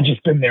 I've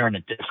just been there in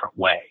a different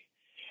way.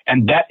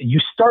 And that you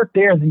start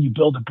there, then you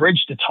build a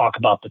bridge to talk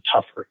about the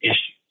tougher issues.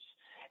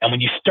 And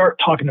when you start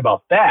talking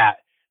about that,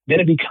 then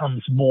it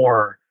becomes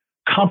more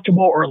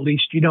comfortable, or at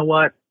least, you know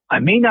what, I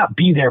may not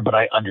be there, but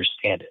I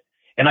understand it.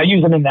 And I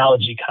use an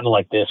analogy kind of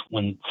like this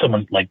when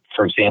someone, like,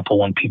 for example,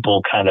 when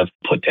people kind of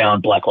put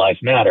down Black Lives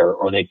Matter,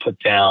 or they put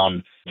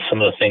down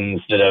some of the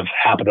things that have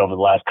happened over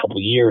the last couple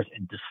of years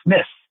and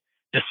dismiss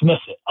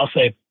it. I'll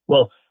say,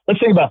 well, let's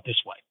think about it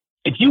this way.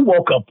 If you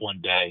woke up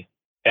one day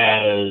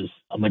as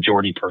a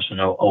majority person,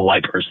 a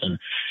white person,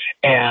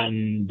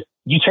 and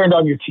you turned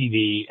on your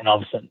TV and all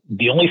of a sudden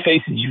the only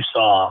faces you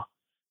saw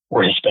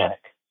were Hispanic.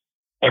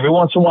 Every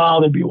once in a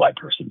while, there'd be a white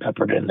person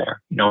peppered in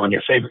there, you know, in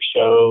your favorite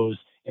shows,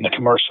 in the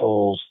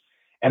commercials.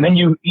 And then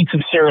you eat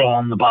some cereal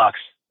on the box.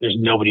 There's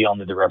nobody on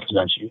there that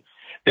represents you.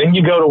 Then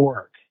you go to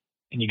work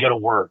and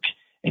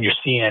you're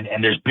seeing,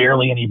 and there's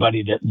barely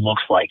anybody that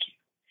looks like you.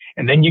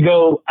 And then you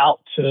go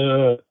out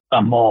to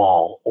a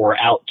mall or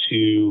out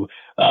to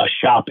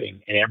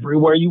shopping, and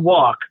everywhere you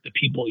walk, the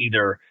people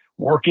either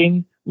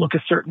working look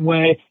a certain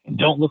way and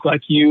don't look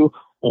like you,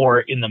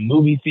 or in the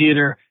movie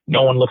theater,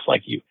 no one looks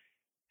like you.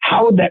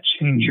 How would that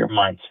change your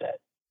mindset?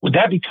 Would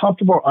that be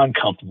comfortable or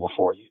uncomfortable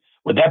for you?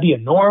 Would that be a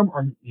norm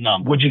or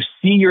none? Would you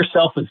see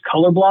yourself as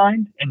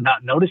colorblind and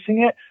not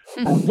noticing it?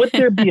 Or would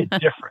there be a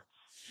difference?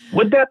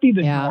 Would that be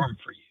the norm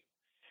for you?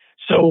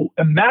 So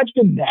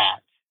imagine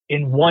that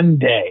in one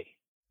day,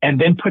 and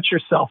then put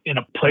yourself in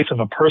a place of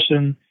a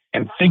person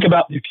and think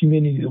about your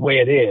community the way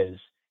it is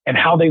and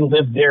how they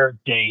live their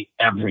day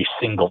every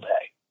single day.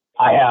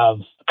 I have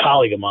a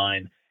colleague of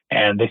mine,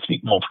 and they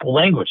speak multiple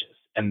languages,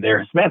 and they're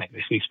Hispanic.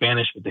 They speak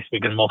Spanish, but they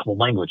speak in multiple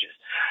languages.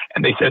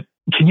 And they said,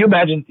 can you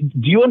imagine,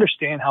 do you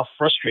understand how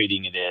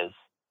frustrating it is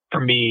for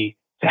me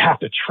to have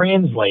to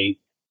translate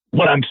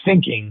what I'm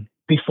thinking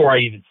before I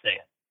even say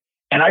it?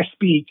 And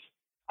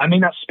I may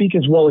not speak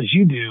as well as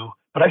you do,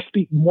 but I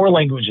speak more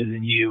languages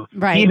than you,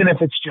 right, even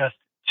if it's just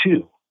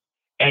two.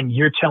 And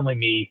you're telling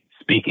me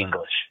speak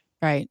English.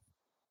 Right.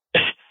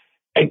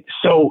 And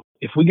so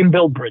if we can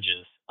build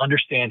bridges,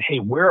 understand, hey,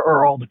 where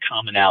are all the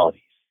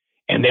commonalities?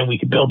 And then we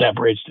can build that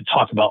bridge to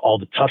talk about all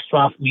the tough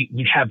stuff.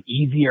 We'd have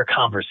easier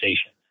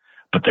conversations,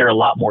 but they're a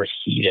lot more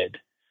heated.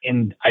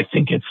 And I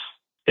think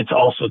it's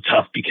also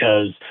tough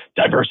because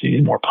diversity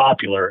is more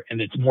popular,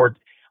 and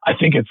I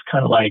think it's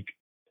kind of like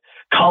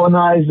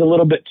colonized a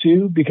little bit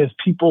too, because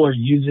people are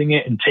using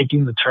it and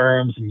taking the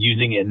terms and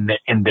using it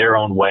in their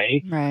own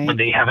way, right, when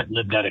they haven't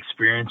lived that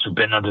experience or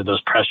been under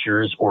those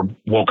pressures or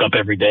woke up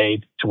every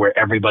day to where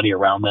everybody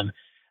around them,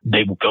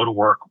 they will go to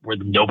work where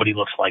nobody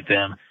looks like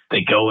them. They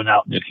go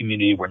out in the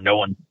community where no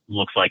one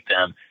looks like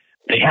them.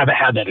 They haven't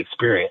had that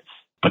experience.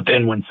 But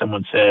then when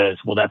someone says,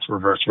 well, that's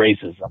reverse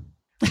racism,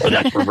 or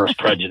that's reverse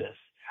prejudice,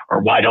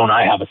 or why don't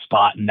I have a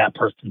spot and that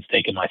person's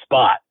taking my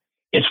spot?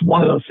 It's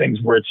one of those things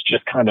where it's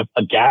just kind of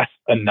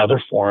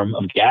another form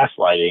of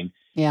gaslighting,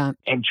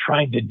 and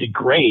trying to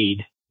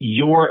degrade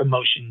your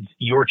emotions,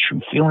 your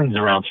true feelings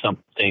around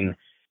something.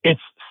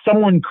 It's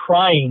someone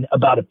crying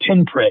about a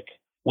pinprick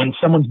when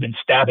someone's been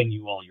stabbing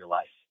you all your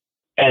life.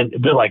 And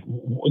they're like,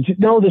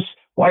 no,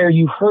 why are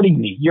you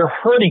hurting me? You're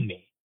hurting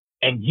me.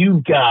 And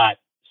you've got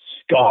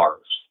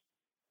scars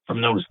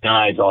from those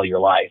guys all your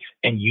life.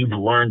 And you've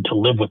learned to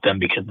live with them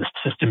because the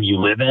system you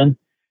live in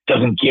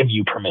doesn't give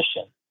you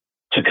permission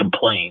to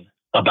complain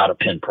about a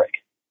pinprick.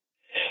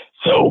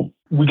 So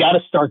we got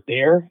to start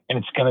there, and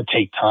it's going to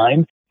take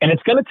time. And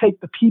it's going to take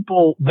the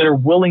people that are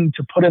willing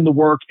to put in the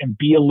work and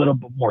be a little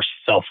bit more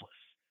selfless,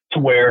 to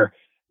where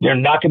they're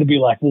not going to be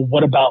like, well,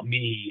 what about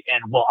me?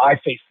 And well, I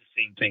face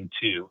the same thing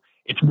too.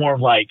 It's more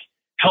like,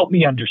 help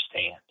me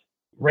understand.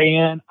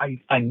 Rayanne,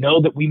 I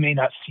know that we may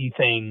not see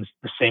things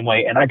the same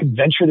way. And I can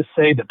venture to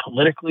say that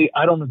politically,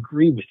 I don't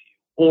agree with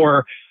you.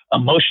 Or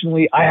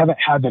emotionally, I haven't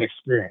had that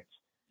experience.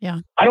 Yeah.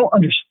 I don't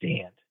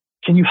understand.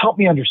 Can you help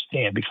me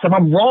understand? Because if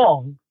I'm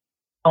wrong,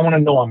 I want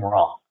to know I'm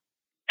wrong.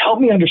 Help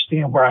me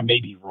understand where I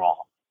may be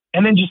wrong.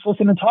 And then just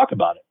listen and talk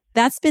about it.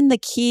 That's been the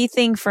key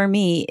thing for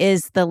me,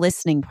 is the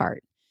listening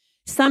part.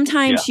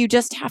 Sometimes you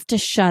just have to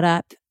shut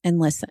up and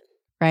listen,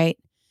 right?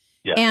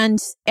 Yeah. And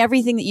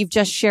everything that you've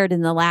just shared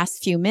in the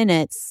last few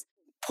minutes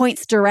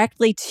points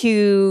directly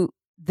to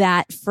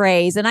that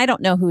phrase. And I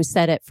don't know who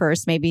said it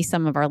first. Maybe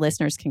some of our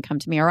listeners can come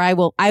to me, or I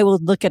will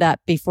look it up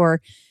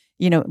before,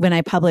 when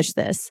I publish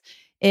this,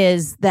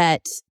 is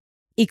that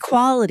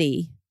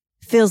equality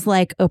feels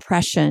like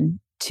oppression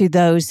to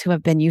those who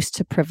have been used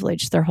to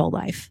privilege their whole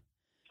life.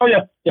 Oh,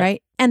 yeah.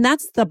 Right? And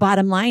that's the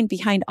bottom line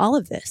behind all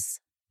of this.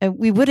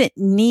 We wouldn't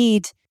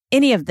need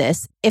any of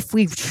this if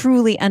we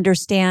truly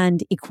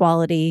understand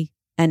equality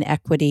and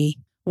equity,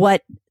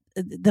 what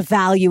the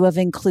value of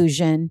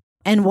inclusion,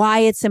 and why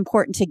it's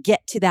important to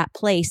get to that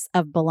place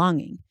of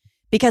belonging.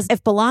 Because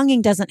if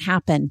belonging doesn't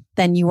happen,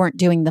 then you weren't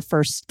doing the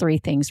first three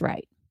things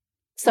right.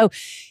 So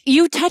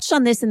you touched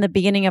on this in the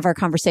beginning of our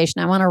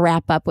conversation. I want to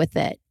wrap up with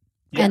it.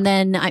 Yeah. And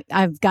then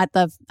I've got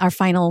our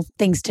final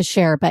things to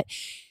share, but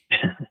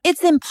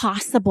it's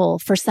impossible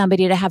for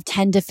somebody to have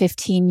 10 to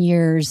 15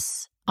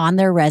 years on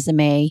their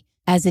resume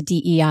as a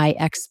DEI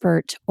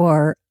expert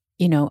or,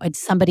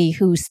 somebody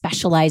who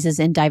specializes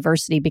in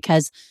diversity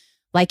because,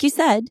 like you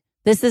said,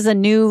 this is a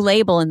new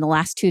label in the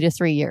last 2 to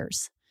 3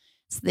 years.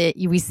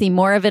 We see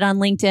more of it on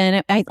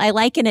LinkedIn. I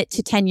liken it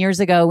to 10 years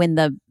ago when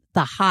the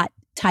hot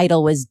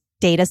title was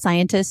data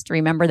scientist.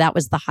 Remember, that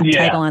was the hot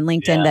title on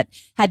LinkedIn that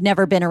had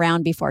never been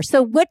around before.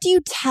 So what do you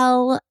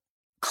tell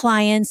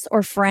clients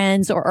or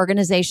friends or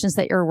organizations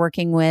that you're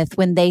working with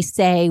when they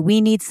say,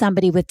 we need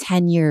somebody with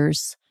 10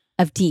 years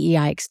of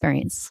DEI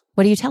experience?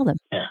 What do you tell them?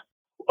 Yeah.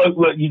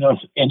 Well,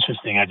 it's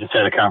interesting. I just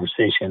had a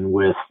conversation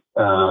with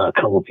a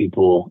couple of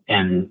people,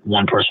 and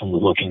one person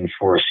was looking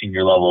for a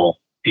senior level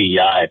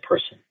DEI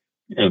person,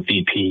 a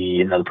VP.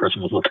 Another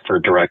person was looking for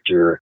a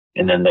director,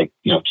 and then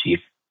chief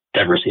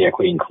diversity,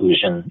 equity,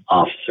 inclusion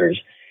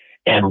officers.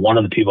 And one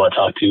of the people I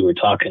talked to were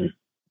talking,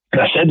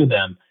 and I said to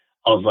them,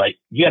 I was like,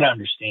 you got to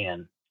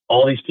understand,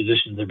 all these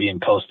positions are being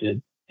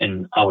posted,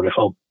 and I would have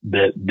hoped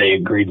that they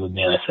agreed with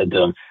me. And I said to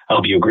them, I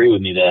hope you agree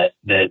with me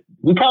that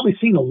we've probably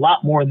seen a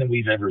lot more than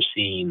we've ever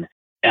seen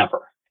ever.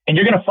 And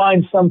you're going to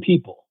find some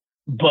people,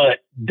 but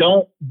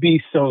don't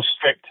be so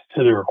strict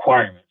to the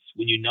requirements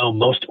when you know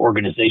most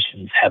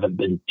organizations haven't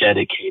been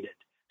dedicated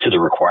to the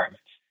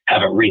requirements,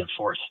 haven't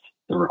reinforced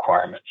the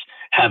requirements,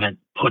 haven't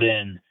put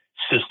in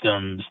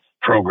systems,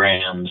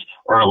 programs,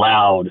 or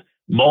allowed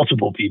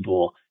multiple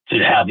people to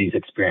have these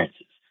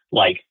experiences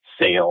like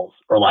sales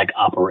or like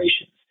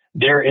operations.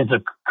 There is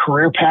a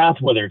career path,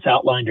 whether it's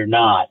outlined or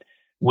not,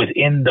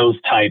 within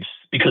those types,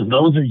 because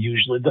those are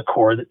usually the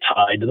core that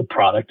tie to the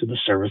product or the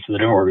service that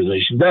an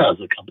organization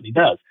does, a company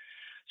does.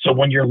 So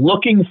when you're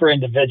looking for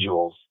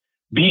individuals,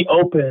 be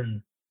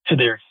open to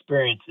their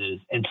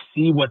experiences and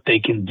see what they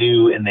can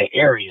do in the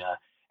area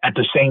at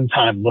the same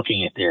time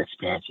looking at their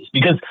experiences.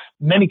 Because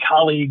many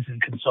colleagues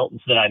and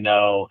consultants that I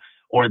know,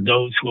 or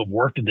those who have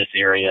worked in this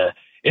area,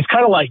 it's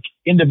kind of like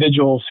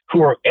individuals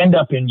who end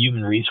up in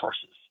human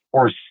resources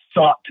or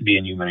sought to be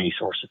in human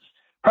resources.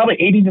 Probably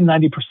 80 to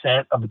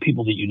 90% of the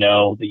people that you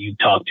know, that you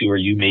talk to or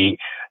you meet,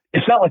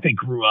 it's not like they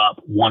grew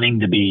up wanting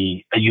to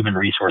be a human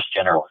resource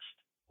generalist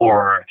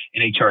or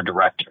an HR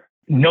director.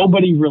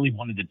 Nobody really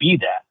wanted to be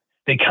that.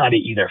 They kind of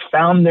either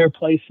found their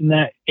place in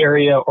that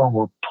area or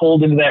were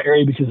pulled into that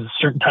area because of a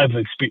certain type of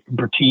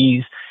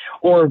expertise,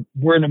 or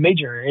were in a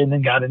major area and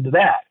then got into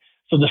that.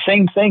 So the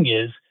same thing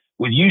is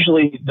with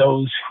usually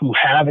those who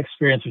have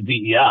experience with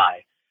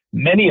DEI.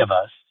 Many of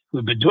us who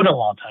have been doing it a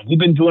long time, we've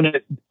been doing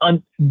it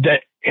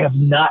that have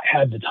not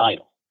had the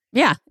title.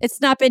 Yeah,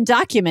 it's not been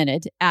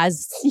documented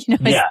as,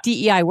 as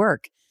DEI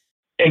work.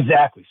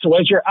 Exactly. So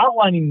as you're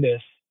outlining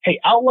this, hey,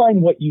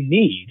 outline what you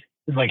need.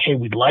 It's like, hey,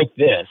 we'd like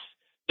this.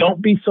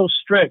 Don't be so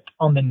strict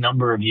on the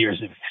number of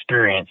years of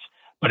experience,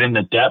 but in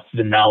the depth,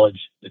 the knowledge,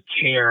 the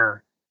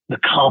care, the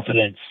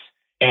confidence,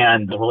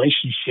 and the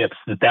relationships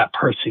that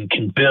person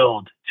can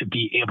build to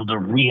be able to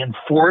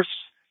reinforce,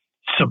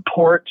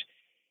 support,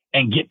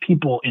 and get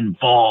people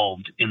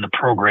involved in the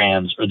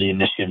programs or the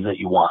initiatives that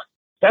you want.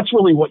 That's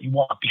really what you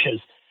want, because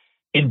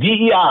in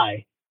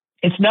DEI,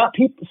 it's not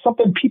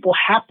something people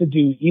have to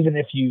do even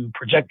if you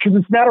project, because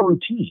it's not a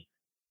routine.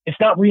 It's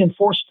not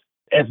reinforced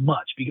as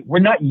much, because we're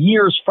not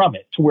years from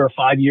it to where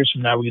 5 years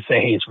from now we can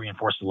say, hey, it's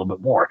reinforced a little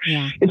bit more.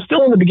 Yeah. It's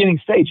still in the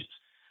beginning stages.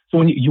 So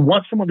when you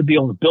want someone to be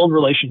able to build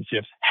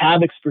relationships,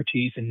 have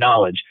expertise and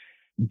knowledge,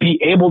 be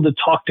able to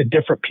talk to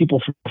different people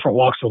from different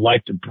walks of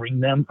life to bring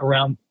them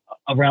around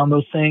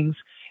those things,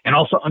 and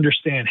also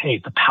understand,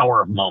 hey, the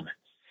power of moments.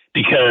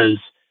 Because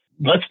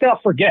let's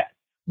not forget,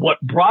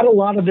 what brought a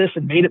lot of this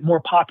and made it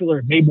more popular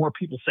and made more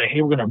people say,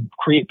 hey, we're going to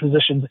create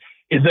positions,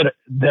 is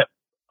that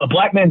a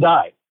black man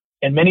died,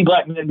 and many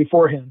black men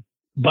before him,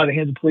 by the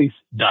hands of police,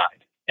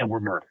 died and were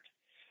murdered.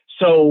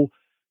 So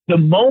the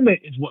moment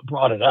is what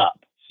brought it up.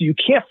 So you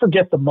can't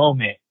forget the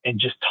moment and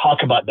just talk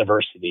about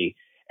diversity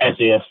as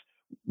if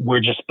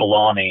we're just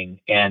belonging.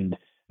 And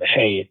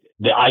hey,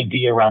 the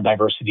idea around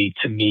diversity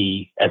to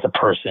me as a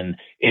person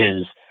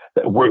is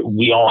that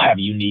we all have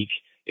unique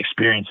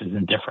experiences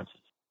and differences.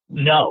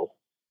 No,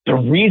 the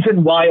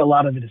reason why a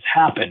lot of it has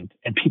happened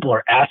and people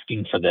are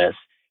asking for this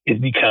is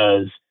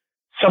because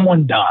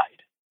someone died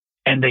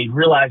and they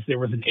realized there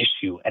was an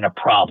issue and a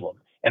problem,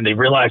 and they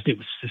realized it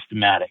was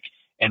systematic.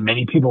 And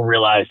many people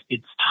realized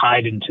it's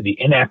tied into the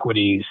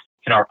inequities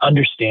in our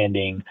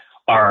understanding,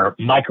 our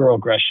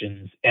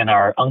microaggressions, and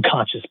our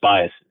unconscious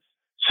biases.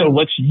 So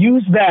let's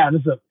use that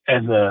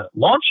as a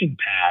launching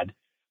pad,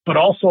 but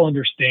also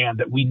understand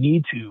that we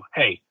need to,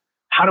 hey,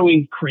 how do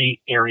we create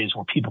areas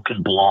where people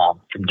can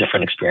belong from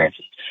different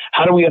experiences?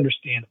 How do we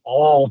understand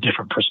all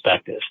different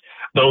perspectives,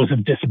 those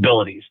of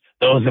disabilities,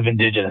 those of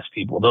indigenous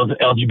people, those of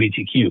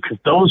LGBTQ, because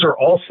those are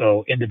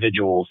also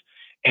individuals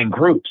and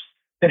groups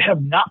that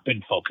have not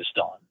been focused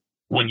on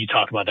when you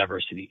talk about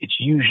diversity. It's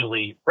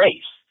usually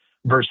race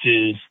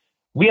versus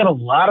we had a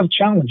lot of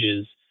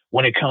challenges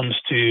when it comes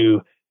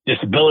to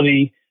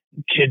disability,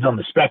 kids on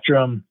the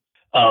spectrum,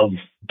 of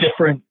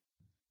different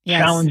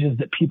challenges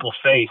that people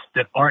face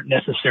that aren't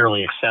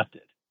necessarily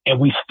accepted. And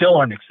we still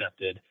aren't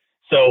accepted.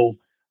 So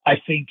I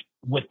think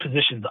with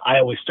positions, I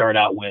always start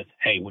out with,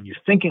 hey, when you're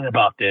thinking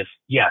about this,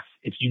 yes,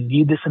 if you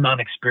need this amount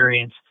of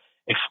experience,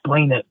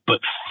 explain it, but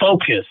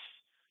focus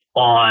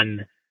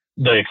on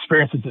the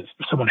experiences that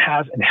someone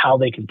has and how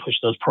they can push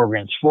those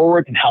programs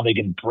forward and how they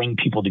can bring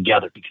people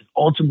together. Because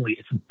ultimately,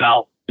 it's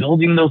about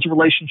building those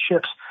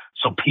relationships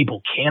so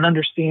people can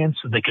understand,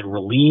 so they can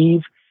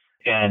relieve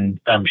and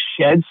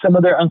shed some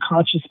of their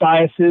unconscious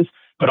biases,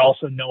 but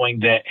also knowing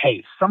that,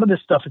 hey, some of this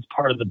stuff is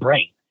part of the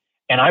brain,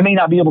 and I may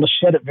not be able to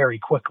shed it very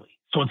quickly.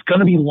 So it's going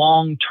to be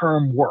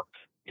long-term work.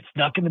 It's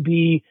not going to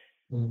be,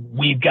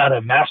 we've got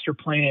a master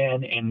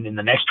plan, and in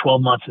the next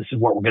 12 months, this is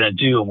what we're going to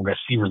do, and we're going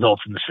to see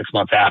results in the 6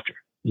 months after.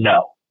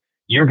 No,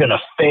 you're going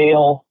to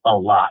fail a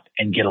lot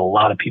and get a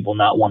lot of people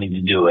not wanting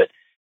to do it,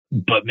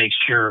 but make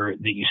sure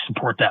that you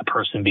support that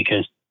person,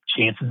 because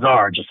chances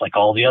are, just like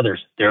all the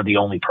others, they're the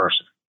only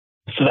person.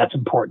 So that's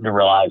important to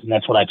realize. And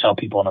that's what I tell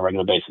people on a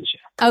regular basis.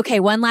 Yeah.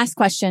 Okay. One last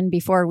question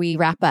before we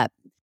wrap up.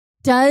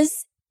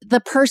 Does the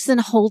person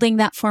holding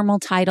that formal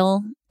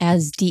title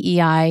as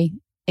DEI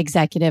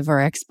executive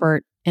or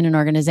expert in an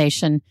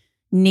organization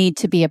need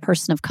to be a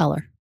person of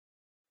color?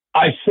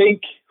 I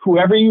think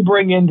whoever you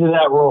bring into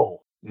that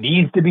role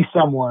needs to be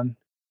someone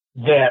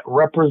that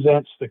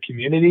represents the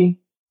community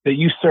that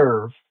you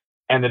serve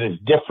and that is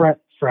different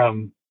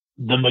from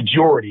the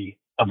majority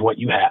of what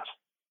you have.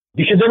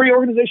 Because every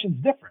organization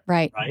is different,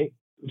 right?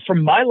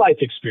 From my life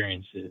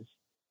experiences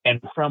and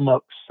from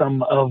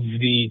some of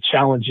the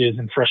challenges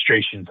and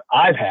frustrations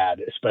I've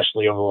had,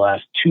 especially over the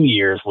last 2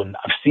 years when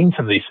I've seen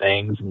some of these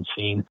things and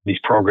seen these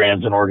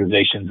programs and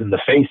organizations in the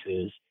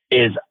faces,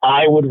 is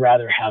I would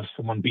rather have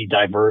someone be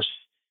diverse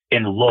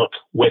in look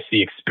with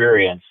the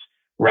experience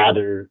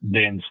rather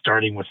than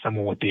starting with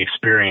someone with the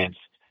experience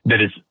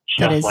that is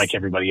just like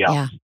everybody else.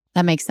 Yeah,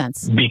 that makes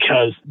sense.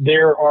 Because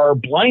there are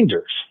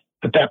blinders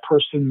that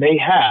person may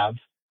have.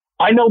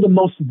 I know the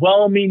most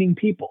well-meaning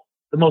people.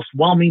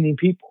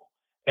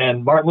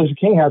 And Martin Luther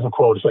King has a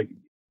quote. It's like,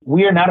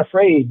 we are not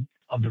afraid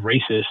of the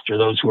racist or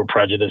those who are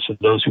prejudiced or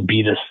those who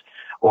beat us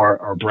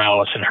or brow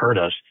us and hurt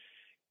us.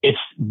 It's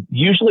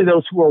usually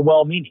those who are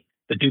well-meaning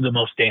that do the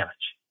most damage.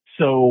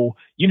 So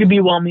you can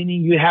be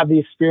well-meaning, you have the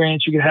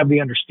experience, you can have the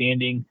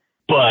understanding,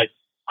 but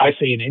I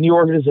say in any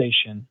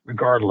organization,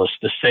 regardless,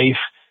 the safe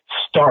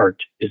start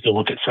is to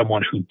look at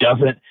someone who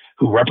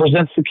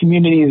represents the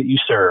community that you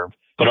serve,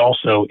 but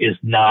also is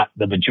not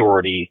the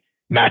majority,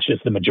 matches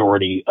the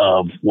majority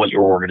of what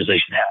your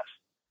organization has.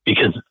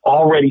 Because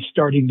already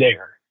starting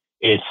there,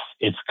 it's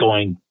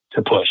going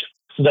to push.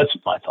 So that's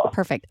my thought.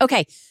 Perfect.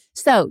 Okay.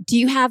 So do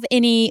you have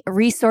any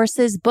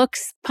resources,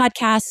 books,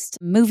 podcasts,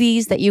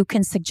 movies that you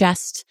can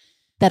suggest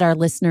that our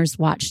listeners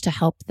watch to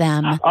help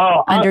them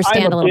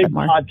understand a little bit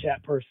more? I'm a big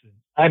podcast person.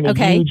 I'm a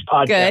huge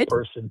podcast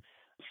person.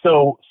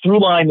 So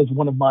Throughline is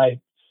one of my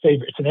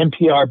favorite. It's an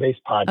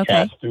NPR-based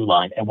podcast,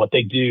 Throughline. And what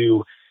they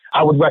do,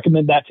 I would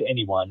recommend that to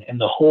anyone. And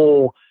the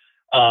whole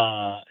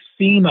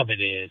theme of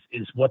it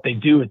is what they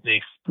do is they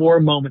explore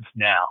moments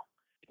now,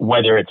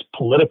 whether it's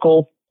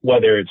political,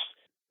 whether it's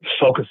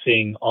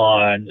focusing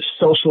on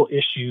social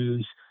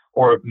issues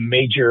or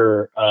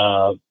major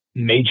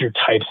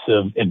types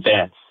of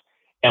events.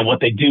 And what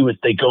they do is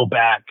they go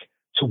back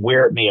to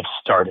where it may have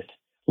started.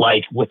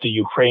 Like with the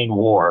Ukraine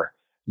war,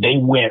 they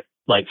went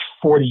like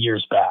 40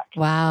 years back.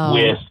 Wow.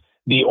 With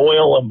the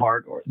oil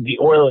embargo, the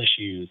oil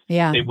issues,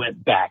 they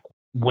went back.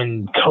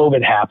 When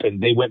COVID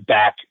happened, they went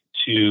back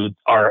to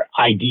our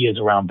ideas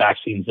around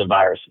vaccines and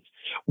viruses.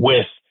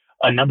 With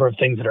a number of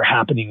things that are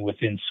happening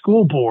within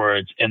school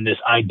boards and this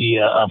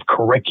idea of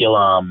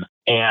curriculum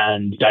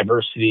and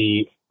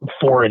diversity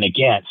for and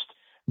against,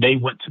 they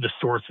went to the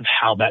source of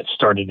how that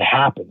started to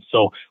happen.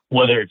 So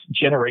whether it's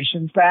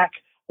generations back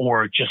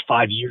or just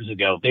 5 years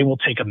ago, they will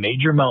take a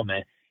major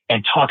moment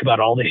and talk about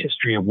all the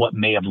history of what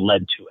may have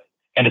led to it.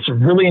 And it's a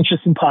really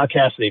interesting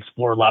podcast. They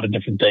explore a lot of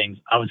different things.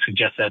 I would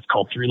suggest that. It's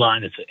called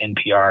Throughline. It's an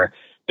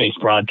NPR-based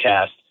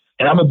broadcast.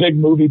 And I'm a big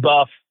movie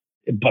buff,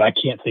 but I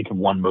can't think of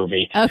one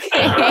movie. Okay.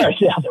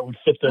 That would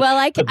fit the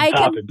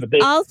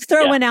topic. I'll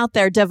throw one out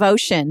there,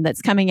 Devotion,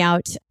 that's coming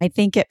out. I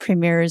think it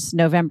premieres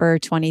November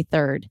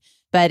 23rd.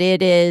 But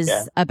it is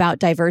about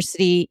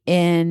diversity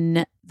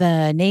in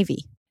the Navy.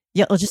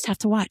 You'll just have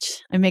to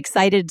watch. I'm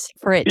excited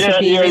for it to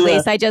be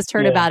released. I just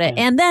heard about it.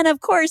 And then, of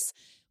course,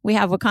 we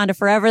have Wakanda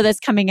Forever that's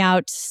coming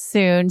out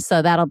soon.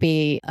 So that'll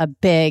be a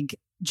big,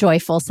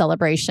 joyful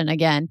celebration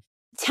again.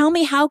 Tell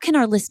me, how can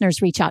our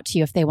listeners reach out to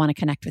you if they want to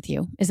connect with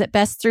you? Is it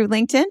best through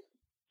LinkedIn?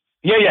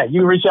 Yeah.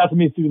 You can reach out to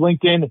me through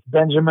LinkedIn. It's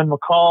Benjamin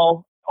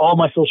McCall. All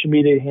my social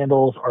media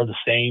handles are the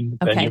same,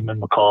 Benjamin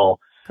McCall.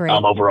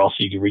 Overall,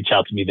 so you can reach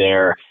out to me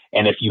there.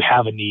 And if you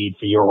have a need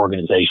for your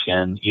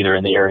organization, either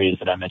in the areas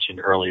that I mentioned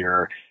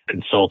earlier,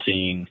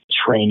 consulting,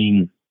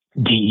 training,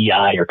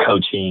 DEI, or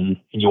coaching,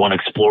 and you want to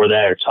explore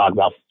that or talk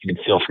about, you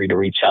can feel free to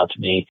reach out to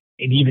me.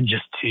 and even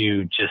just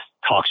to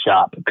talk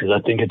shop, because I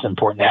think it's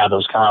important to have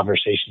those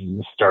conversations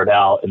and start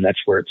out, and that's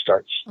where it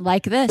starts.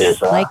 Like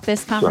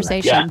this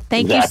conversation. Yeah,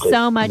 Thank you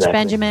so much,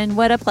 Benjamin.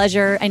 What a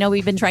pleasure. I know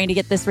we've been trying to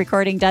get this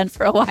recording done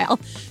for a while,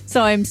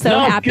 so I'm so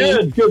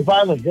happy. Good,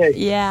 finally. Hey.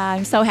 Yeah,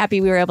 I'm so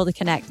happy we were able to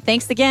connect.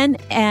 Thanks again,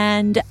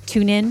 and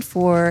tune in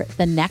for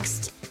the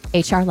next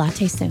HR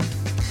Latte soon.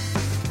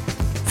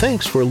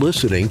 Thanks for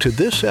listening to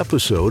this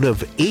episode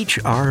of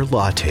HR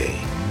Latte.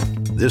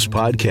 This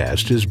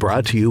podcast is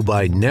brought to you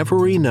by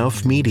Never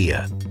Enough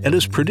Media and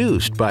is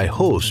produced by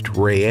host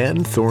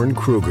Rayanne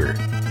Thorne-Kruger.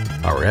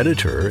 Our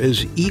editor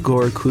is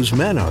Igor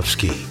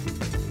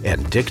Kuzmanovsky,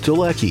 and Dick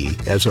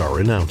Dalecki as our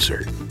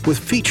announcer, with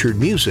featured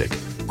music,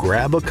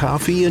 Grab a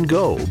Coffee and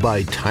Go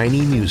by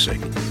Tiny Music.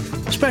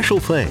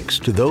 Special thanks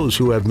to those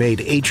who have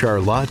made HR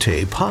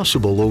Latte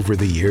possible over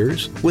the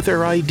years with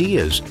their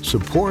ideas,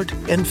 support,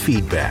 and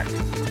feedback.